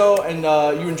at the show and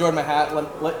you enjoyed my hat,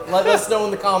 let us know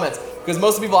in the comments, because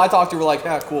most of the people I talked to were like,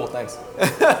 cool, thanks.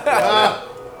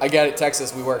 I get it,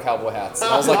 Texas, we wear cowboy hats. And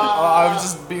I was like, I was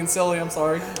just being silly, I'm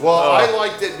sorry. Well, I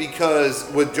liked it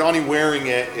because with Johnny wearing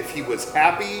it, if he was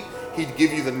happy, he'd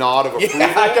give you the nod of approval.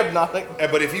 Yeah, I kept nodding.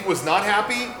 But if he was not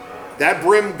happy, that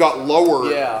brim got lower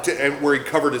to where he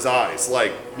covered his eyys.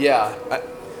 And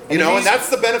that's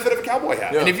the benefit of a cowboy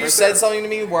hat. And if you said something to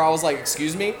me where I was like,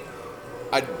 excuse me,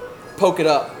 I'd poke it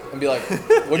up and be like,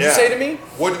 what'd you say to me?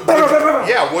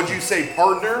 What'd you say,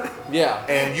 partner? Yeah.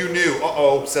 And you knew,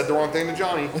 said the wrong thing to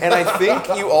Johnny. And I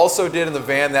think you also did in the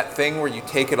van that thing where you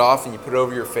take it off and you put it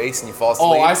over your face and you fall asleep.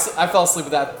 Oh, I fell asleep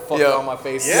with that fucking on my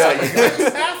face. Yeah, you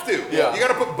have to. Yeah. You got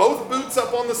to put both boots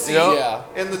up on the seat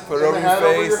and put it over your face.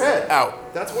 Over your head.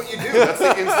 Out. That's what you do. That's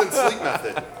the instant sleep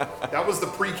method. That was the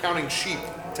pre-counting sheep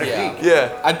technique.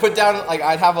 Yeah. I'd put down,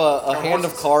 I'd have a hand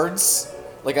of cards.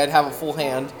 I'd have a full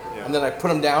hand. And then I put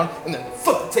them down, and then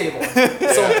flip the table.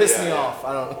 Someone pissed me off.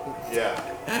 I don't. Yeah.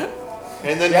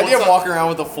 And then you had to walk around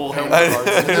with a full hand of cards.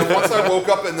 And then once I woke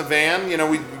up in the van, you know,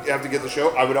 we'd have to get the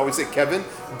show. I would always say, Kevin,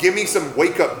 give me some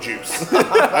wake up juice.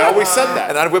 I always said that,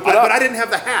 and I'd whip it up. But I didn't have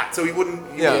the hat, so he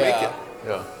wouldn't make it.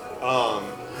 Yeah.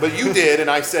 But you did, and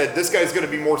I said, this guy's going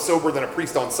to be more sober than a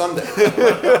priest on Sunday.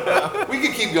 We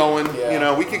could keep going, you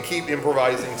know, we could keep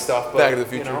improvising stuff. But, Back to the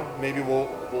Future. You know, maybe we'll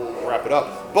wrap it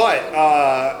up. But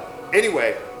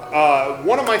anyway,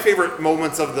 one of my favorite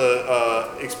moments of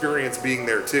the experience being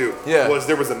there too was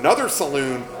there was another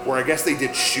saloon where I guess they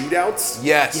did shootouts.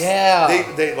 Yes. Yeah.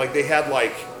 They had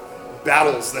like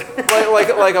battles there.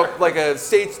 like a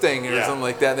stage thing or something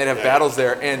like that. And they'd have battles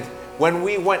there. And when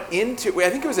we went into, I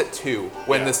think it was at 2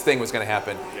 when this thing was going to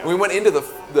happen. Yeah. We went into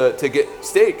the to get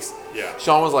steaks. Yeah.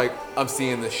 Sean was like, "I'm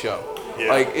seeing this show. Yeah.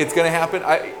 Like it's going to happen."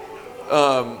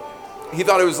 He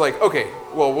thought it was like, okay,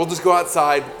 well, we'll just go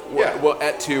outside. We'll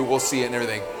at 2, we'll see it and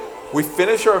everything. We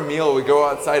finish our meal. We go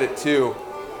outside at 2,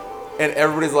 and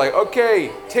everybody's like,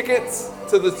 okay, tickets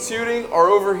to the shooting are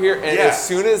over here. And as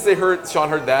soon as Sean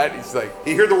heard that, he's like,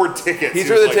 he heard the word tickets. He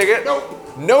heard the ticket.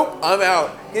 Nope, I'm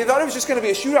out. He thought it was just going to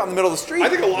be a shootout in the middle of the street. I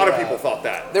think a lot of people thought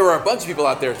that. There were a bunch of people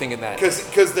out there thinking that.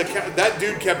 Because that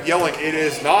dude kept yelling, "It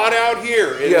is not out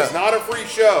here. It is not a free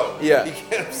show." Yeah. He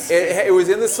kept saying. It was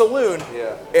in the saloon.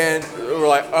 Yeah. And we were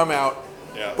like, I'm out.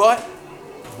 Yeah. But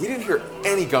we didn't hear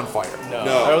any gunfire.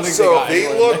 No. I don't think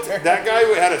they looked. That guy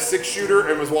had a 6-shooter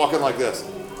and was walking like this.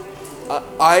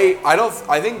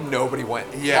 I think nobody went.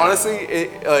 Yeah. Honestly,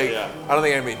 I don't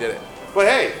think anybody did it. But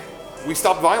hey, we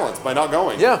stopped violence by not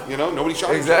going. Yeah. You know, nobody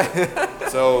shot exactly. each other.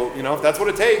 So, you know, if that's what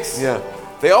it takes. Yeah.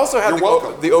 They also had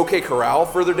the OK Corral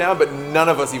further down, but none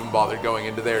of us even bothered going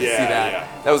into there to see that.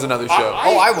 Yeah. That was another show.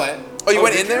 I went. Oh, you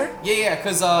went in there? Yeah,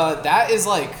 because that is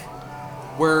like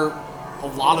where a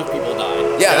lot of people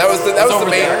died. Yeah, that was the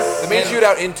main and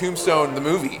shootout in Tombstone, the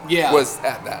movie. Yeah. Was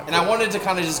at that. And I wanted to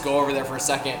kind of just go over there for a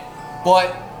second,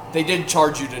 but they did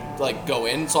charge you to like go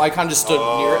in, so I kind of just stood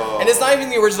near it. And it's not even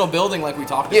the original building like we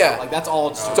talked about. Like that's all.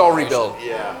 It's all rebuilt.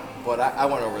 Yeah. But I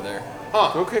went over there.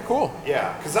 Huh. Okay, cool.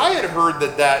 Yeah, because I had heard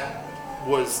that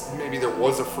was maybe there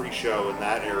was a free show in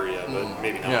that area, but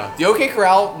maybe not. Yeah. The OK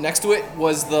Corral next to it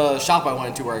was the shop I went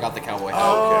into where I got the cowboy hat.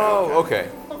 Okay.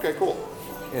 Okay, cool.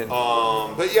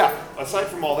 But yeah, aside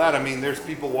from all that, I mean, there's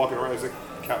people walking around.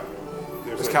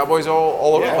 There's cowboys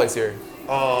all over the place here.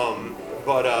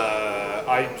 But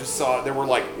I just saw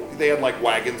they had like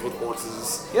wagons with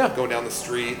horses going down the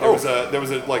street. There was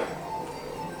a like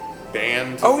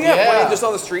band. Oh yeah, playing just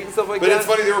on the street and stuff like that. But it's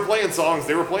funny, they were playing songs.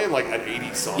 They were playing like an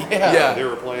 80s song. Yeah. They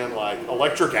were playing like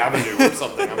Electric Avenue or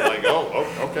something. I'm like, oh,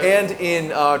 okay. And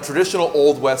in traditional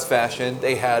Old West fashion,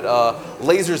 they had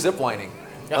laser ziplining.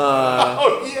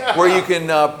 Where you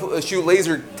can shoot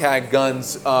laser tag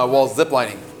guns while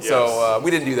ziplining. Yes. So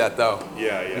we didn't do that though.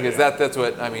 Because that's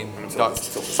what I mean.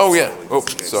 Oh yeah. Oh,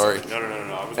 sorry. No.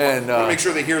 I want to make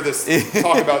sure they hear this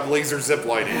talk about laser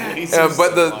ziplining.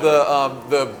 But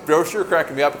the brochure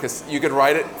cracking me up because you could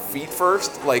ride it feet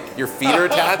first, like your feet are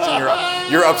attached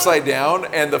and you're upside down.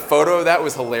 And the photo of that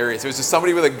was hilarious. It was just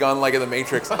somebody with a gun like in the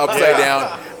Matrix, upside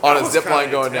down on a zip line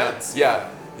going intense.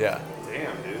 down. Yeah.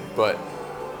 Damn, dude. But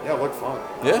yeah, it looked fun.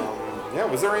 Yeah.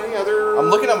 Was there any other? I'm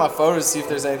looking at my photos to see if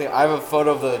there's anything. I have a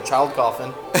photo of the child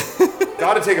coffin.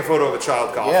 Got to take a photo of a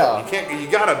child coffin. Yeah. You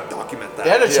got to document that. They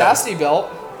had a chastity belt.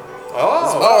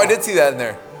 Oh, I did see that in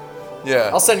there. Yeah.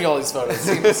 I'll send you all these photos.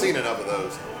 seen enough of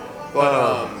those. But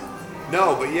I'm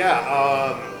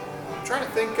trying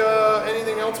to think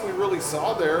anything else we really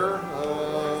saw there.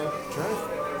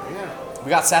 Yeah. We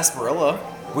got sarsaparilla.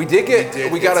 We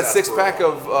got a 6-pack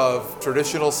of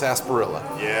traditional sarsaparilla.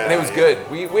 Yeah. And it was good.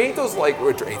 We ate those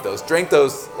drank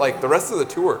those like the rest of the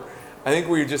tour. I think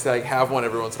we just like have one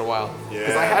every once in a while. Yeah.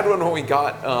 Because I had one when we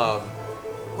got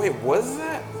wait, was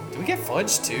that? Did we get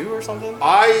fudge too or something?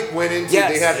 I went into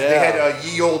Yes. they had a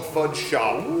ye old fudge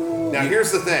shop. Ooh. Now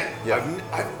here's the thing. Yeah.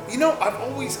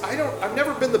 I've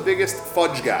never been the biggest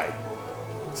fudge guy.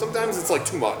 Sometimes it's like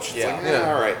too much. It's like,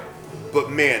 all right. But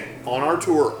man, on our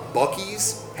tour,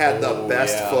 Buc-ee's had the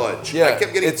best fudge. Yeah, I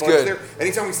kept getting it's fudge good. there.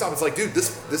 Anytime we stop, it's like, dude,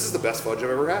 this is the best fudge I've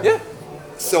ever had. Yeah.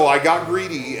 So I got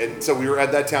greedy, and so we were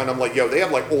at that town. I'm like, yo, they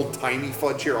have like old-timey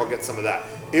fudge here. I'll get some of that.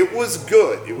 It was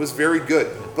good. It was very good.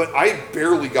 But I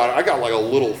barely got it. I got like a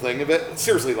little thing of it.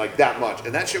 Seriously, like that much.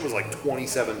 And that shit was like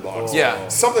 $27. Oh. Yeah.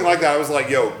 Something like that. I was like,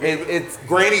 yo, it's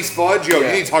Granny's fudge? Yo,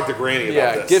 you need to talk to Granny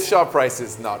about this. Gift shop price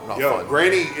is not yo, fun.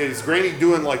 Is Granny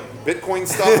doing like Bitcoin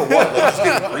stuff or what? Like she's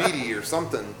getting greedy or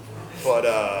something. But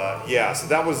so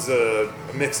that was a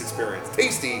mixed experience.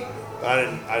 Tasty. I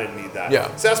didn't need that.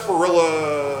 Yeah.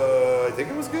 Sarsaparilla, I think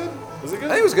it was good. Was it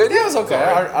good? I think it was good. Yeah, it was okay.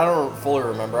 I don't fully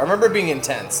remember. I remember it being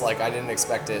intense. Like, I didn't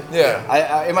expect it. Yeah.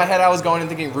 I in my head, I was going and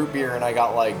thinking root beer, and I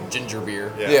got, like, ginger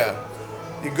beer. Yeah.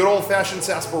 The good old-fashioned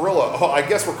sarsaparilla. Oh, I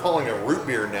guess we're calling it root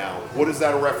beer now. What is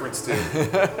that a reference to?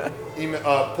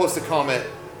 Post a comment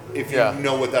if you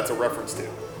know what that's a reference to.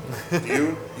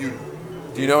 Do you?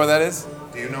 Do you know what that is?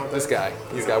 Do you know what this guy?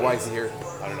 This guy. Why is he here?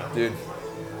 I don't know, dude.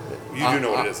 You do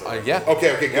know what it is. Yeah.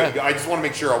 Okay, good. Yeah. I just want to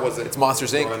make sure I wasn't. It's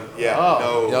Monsters Inc. Yeah.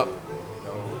 Oh. No. Yep.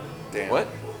 No. Damn. What?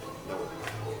 No.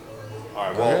 All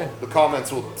right. Well, the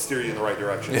comments will steer you in the right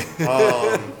direction.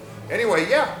 Anyway,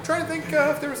 yeah. I'm trying to think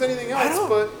if there was anything else,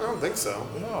 but I don't think so.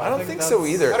 No, I don't think so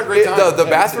either. I had a great time. The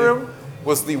bathroom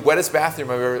was the wettest bathroom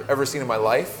I've ever seen in my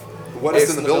life. The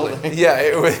wettest in the building. Yeah,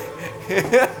 it was. We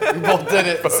both did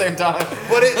it at the same time.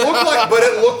 But it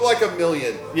looked like $1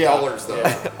 million though. Yeah.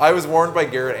 I was warned by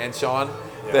Garrett and Sean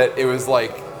that it was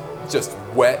like just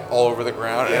wet all over the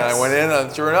ground, and I went in,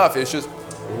 and sure enough, it's just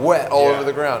wet all over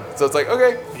the ground. So it's like,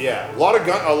 okay. Yeah, a lot of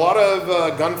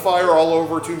gunfire all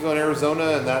over Tombstone,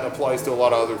 Arizona, and that applies to a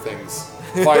lot of other things.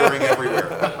 Firing everywhere,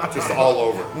 just all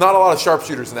over. Not a lot of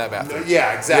sharpshooters in that bathroom.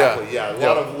 Yeah, exactly. Yeah, a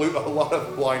lot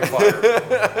of blind fire.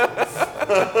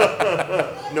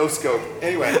 No scope.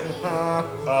 Anyway,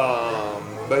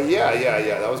 but yeah,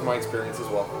 that was my experience as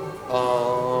well.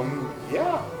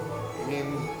 Yeah, I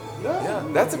mean,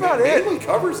 that's about it. Mainly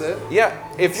covers it. Yeah,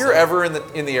 if you're ever in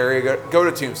the area, go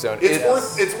to Tombstone.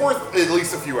 It's worth at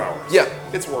least a few hours. Yeah,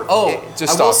 it's worth. Oh, it.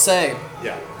 I will say.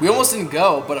 Yeah. We almost didn't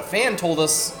go, but a fan told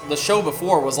us the show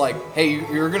before was like, "Hey,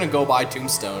 you're gonna go by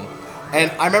Tombstone," and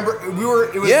I remember it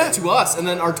was to us, and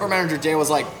then our tour manager Jay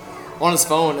was like on his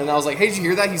phone, and I was like, "Hey, did you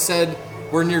hear that?" He said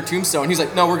we're near Tombstone. He's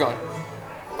like, "No, we're going."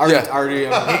 Already.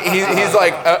 He's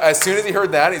like, as soon as he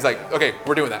heard that, he's like, "Okay,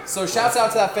 we're doing that." So shouts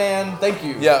out to that fan. Thank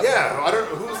you. Yeah. Yeah. I don't.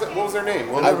 What was their name?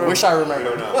 I wish I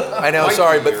remembered. I don't know. I know.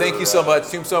 Sorry, but thank you so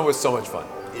much. Tombstone was so much fun.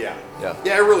 Yeah,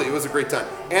 it was a great time.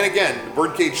 And again,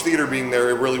 Birdcage Theater being there,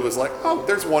 it really was like, oh,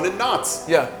 there's one in Knott's.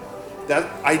 Yeah.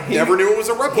 That I never knew it was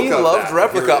a replica. He loved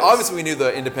replica. Obviously, we knew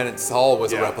the Independence Hall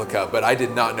was a replica, but I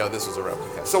did not know this was a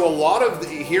replica. So a lot of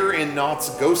here in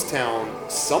Knott's Ghost Town,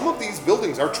 some of these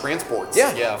buildings are transports.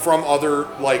 Yeah. From other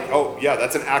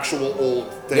that's an actual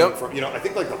old thing from I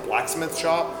think like the blacksmith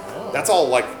shop. Oh. That's all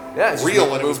like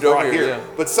real and it was brought here. Yeah.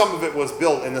 But some of it was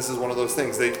built, and this is one of those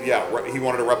things. He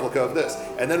wanted a replica of this,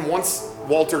 and then once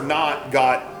Walter Knott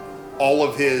got all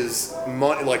of his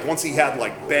money, like once he had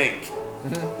like bank.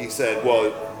 He said,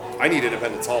 well, I need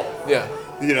Independence Hall. Yeah.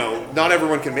 Not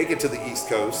everyone can make it to the East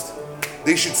Coast.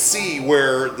 They should see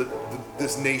where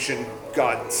this nation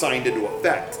got signed into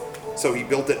effect. So he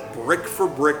built it brick for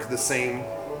brick the same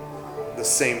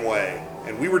way.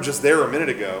 And we were just there a minute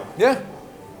ago. Yeah.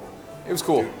 It was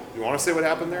cool. Do you want to say what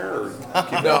happened there? Or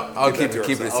I'll keep it a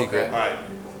secret. Okay. All right.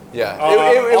 Yeah.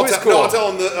 It was cool. No, I'll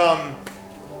tell him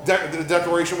the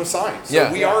declaration was signed. So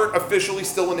we are officially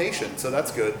still a nation. So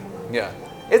that's good. Yeah,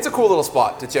 it's a cool little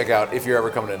spot to check out if you're ever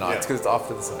coming to Knott's because it's off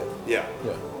to the side.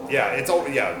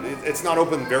 It's not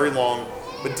open very long,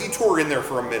 but detour in there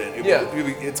for a minute.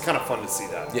 It's kind of fun to see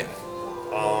that. Yeah.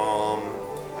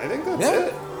 I think that's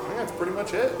it. I think that's pretty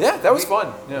much it. Yeah, that was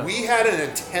fun. Yeah. We had an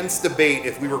intense debate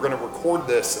if we were going to record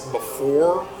this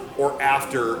before or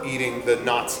after eating the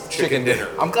Knott's chicken dinner.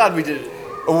 I'm glad we did it.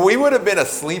 We would have been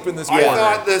asleep in this corner. I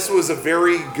thought this was a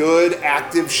very good,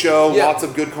 active show. Lots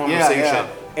of good conversation. Yeah.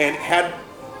 And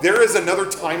there is another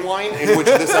timeline in which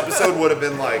this episode would have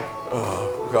been like,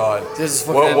 oh God, this is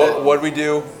what'd we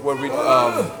do?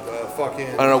 Fucking.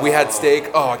 I don't know. We had steak.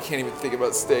 Oh, I can't even think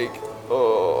about steak.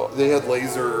 Oh, they had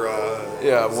laser.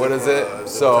 What is it?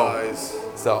 So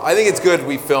I think it's good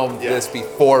we filmed this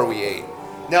before we ate.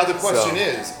 Now the question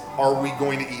is, are we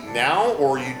going to eat now,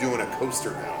 or are you doing a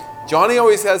coaster now? Johnny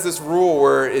always has this rule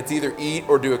where it's either eat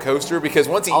or do a coaster because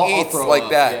once he eats like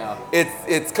that,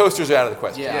 it's coasters are out of the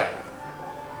question. Yeah.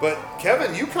 But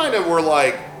Kevin, you kind of were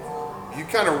like, you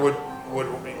kind of would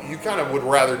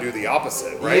rather do the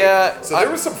opposite, right? Yeah. So there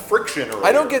was some friction earlier.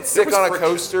 I don't get sick on a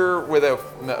coaster with a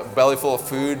belly full of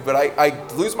food, but I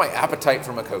lose my appetite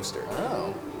from a coaster.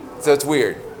 Oh. So it's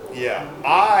weird. Yeah.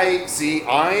 I'm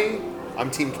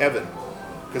Team Kevin.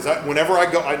 Because whenever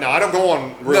I go, I don't go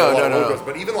on roller coasters,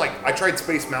 but even like I tried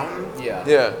Space Mountain.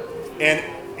 Yeah. And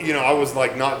I was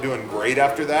like not doing great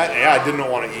after that. I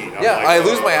didn't want to eat. I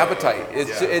lose my appetite.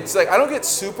 It's like I don't get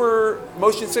super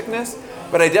motion sickness,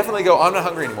 but I definitely go, I'm not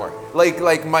hungry anymore.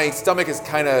 Like my stomach is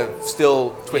kind of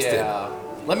still twisted. Yeah.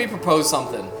 Let me propose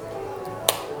something.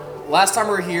 Last time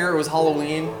we were here, it was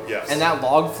Halloween. Yes. And that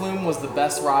log flume was the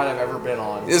best ride I've ever been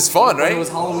on. It's fun, right? When it was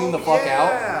Halloween the fuck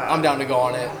out. I'm down to go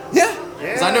on it. Yeah.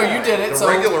 Because I know you did it. The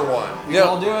regular one. We can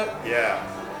all do it. Yeah.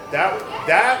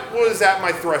 That was at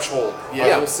my threshold. Yeah.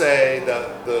 I will say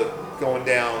the going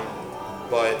down,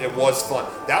 but it was fun.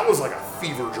 That was like a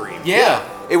fever dream. Yeah.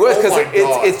 It was, because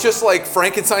it's just like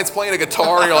Frankenstein's playing a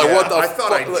guitar. You're like, what the I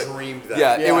thought fuck? I dreamed that.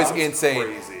 Yeah, it was insane.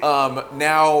 Crazy.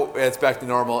 Now it's back to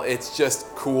normal. It's just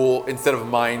cool. Instead of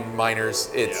miners,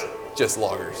 it's just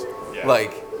loggers. Yeah.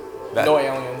 Like that, no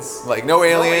aliens. Like no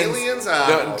aliens. No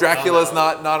aliens? Dracula's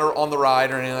not on the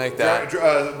ride or anything like that.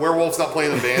 Werewolf's not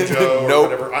playing the banjo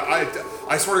Nope. or whatever.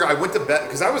 I swear to God, I went to bed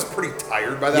because I was pretty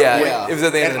tired by that point. Yeah, it was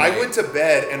at the end of the night. I went to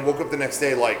bed and woke up the next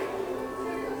day like,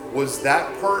 was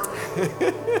that part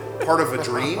of a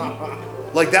dream?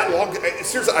 Like that long?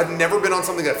 Seriously, I've never been on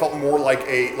something that felt more like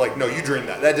no, you dreamed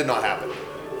that. That did not happen.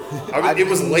 It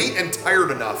was late and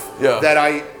tired enough that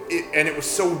and it was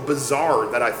so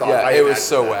bizarre that I thought it was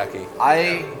so wacky.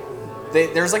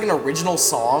 There's like an original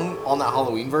song on that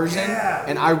Halloween version,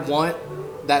 and I want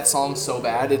that song so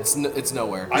bad. It's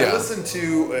nowhere. I listened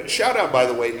to shout out, by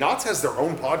the way, Knott's has their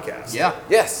own podcast. Yeah.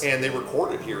 Yes. And they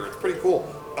recorded here. It's pretty cool.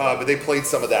 But they played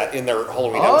some of that in their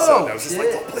Halloween episode. And I was just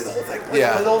like, don't play the whole thing. Play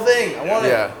the whole thing. I want it.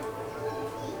 Yeah.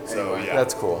 So anyway,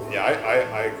 that's cool. Yeah,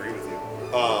 I agree with you.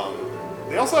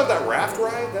 They also had that raft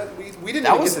ride that we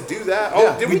didn't even get to do that.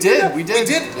 Yeah, did we do that? We did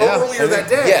earlier that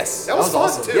day. Yes. That was fun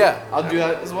awesome. too. Yeah. I'll do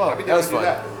that as well. That was fun.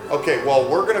 Okay, well,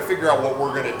 we're gonna figure out what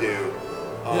we're gonna do.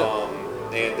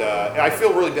 And I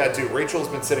feel really bad too. Rachel's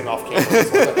been sitting off camera this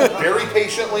whole time very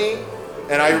patiently,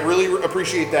 and I really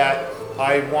appreciate that.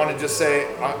 I want to just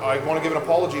say I want to give an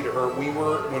apology to her.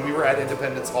 When we were at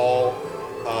Independence Hall.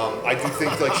 I do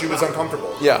think like she was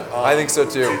uncomfortable. Yeah, I think so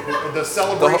too. The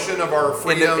celebration of our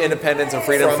freedom, independence and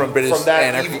freedom from British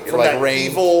anarchy, that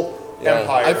reign. Evil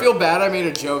empire. I feel bad. I made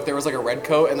a joke. There was like a red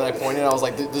coat, and then I pointed. And I was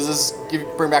like, "Does this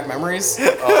bring back memories?"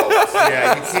 Oh,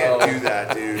 yeah, you can't do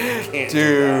that, dude. You can't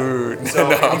do that.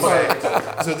 So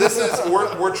anyway, so this is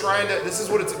we're trying to. This is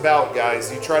what it's about,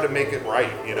 guys. You try to make it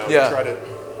right. You know, you try to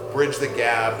bridge the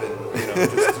gap and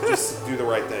just do the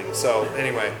right thing. So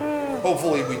anyway.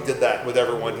 Hopefully we did that with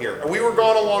everyone here. We were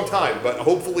gone a long time, but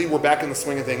hopefully we're back in the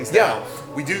swing of things now.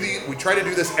 We try to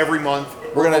do this every month.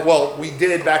 We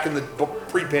did back in the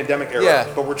pre-pandemic era,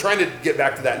 but we're trying to get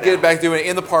back to that now. Get back to doing it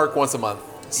in the park once a month.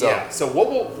 So. Yeah. So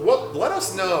let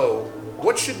us know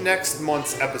what should next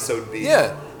month's episode be.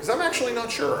 Yeah. Because I'm actually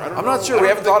not sure. I'm not sure. We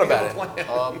haven't thought about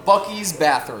it. Bucky's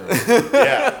bathroom.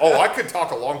 Yeah. Oh, I could talk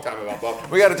a long time about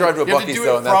Bucky's. We got to drive to a Bucky's though. You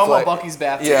have to do it from a Bucky's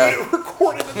bathroom. Yeah.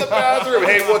 Recorded in the bathroom.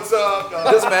 Hey, what's up?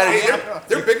 Doesn't matter. Hey,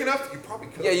 they're big enough. You probably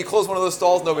could. Yeah, you close one of those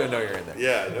stalls, nobody will know you're in there.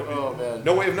 Yeah.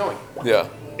 No way of knowing. Yeah.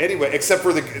 Anyway, except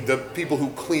for the people who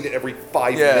clean it every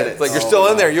 5 minutes. It's like, you're still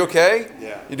in there. You okay?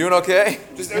 Yeah. You doing okay?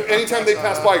 Just anytime they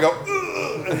pass by, I go,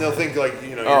 ugh, and they'll think like,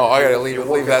 I gotta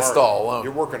leave that stall alone.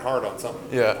 You're working hard on something.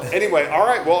 Yeah. Anyway, all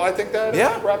right. Well, I think that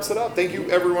wraps it up. Thank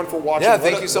you everyone for watching. Yeah,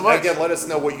 thank you so much. Again, let us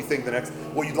know what you think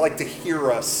what you'd like to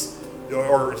hear us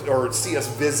or see us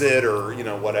visit or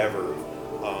whatever.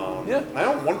 I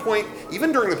know at one point,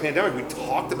 even during the pandemic, we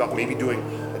talked about maybe doing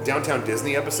a Downtown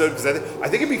Disney episode because I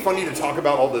think it'd be funny to talk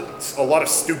about a lot of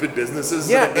stupid businesses.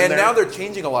 Yeah, and now they're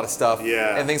changing a lot of stuff.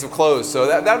 Yeah. And things have closed, so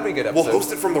that would be a good episode. We'll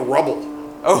host it from the rubble.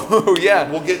 Oh yeah.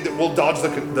 We'll dodge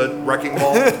the wrecking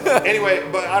ball. Anyway,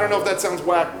 but I don't know if that sounds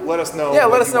whack. Let us know. Yeah,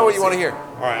 let us know what you want to hear.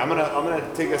 All right, I'm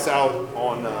gonna take us out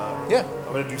on.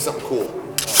 I'm gonna do something cool.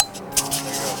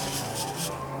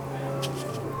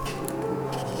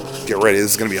 Get ready.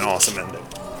 This is gonna be an awesome ending.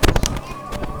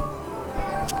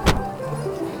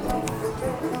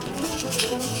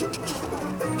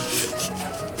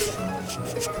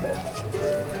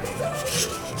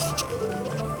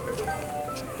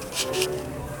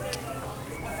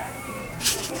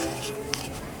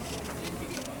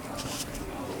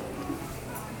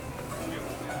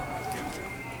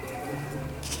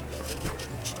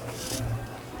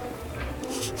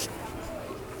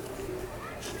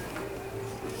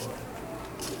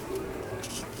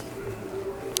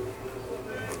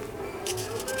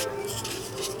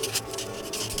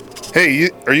 Hey,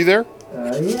 are you there?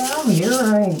 Yeah, I'm here.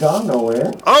 I ain't gone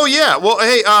nowhere. Oh, yeah. Well,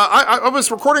 hey, I was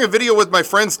recording a video with my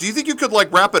friends. Do you think you could,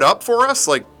 wrap it up for us?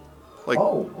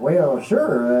 Oh, well,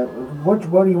 sure. What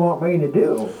do you want me to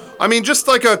do? I mean, just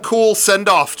like a cool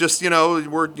send-off. Just,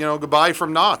 we're, goodbye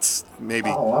from Knott's, maybe.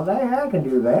 Oh, well, I can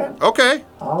do that. Okay.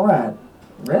 All right.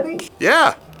 Ready?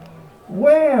 Yeah.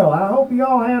 Well, I hope you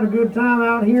all had a good time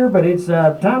out here, but it's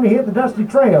time to hit the dusty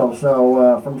trail.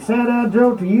 So, from Santa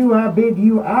Joe to you, I bid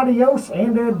you adios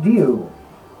and adieu.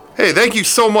 Hey, thank you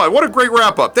so much. What a great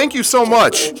wrap-up. Thank you so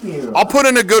much. Thank you. I'll put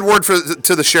in a good word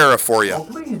to the sheriff for you. Well,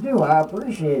 please do. do. I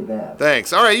appreciate that.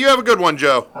 Thanks. All right, you have a good one,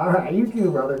 Joe. All right, you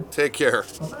too, brother. Take care.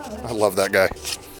 Bye-bye. I love that guy.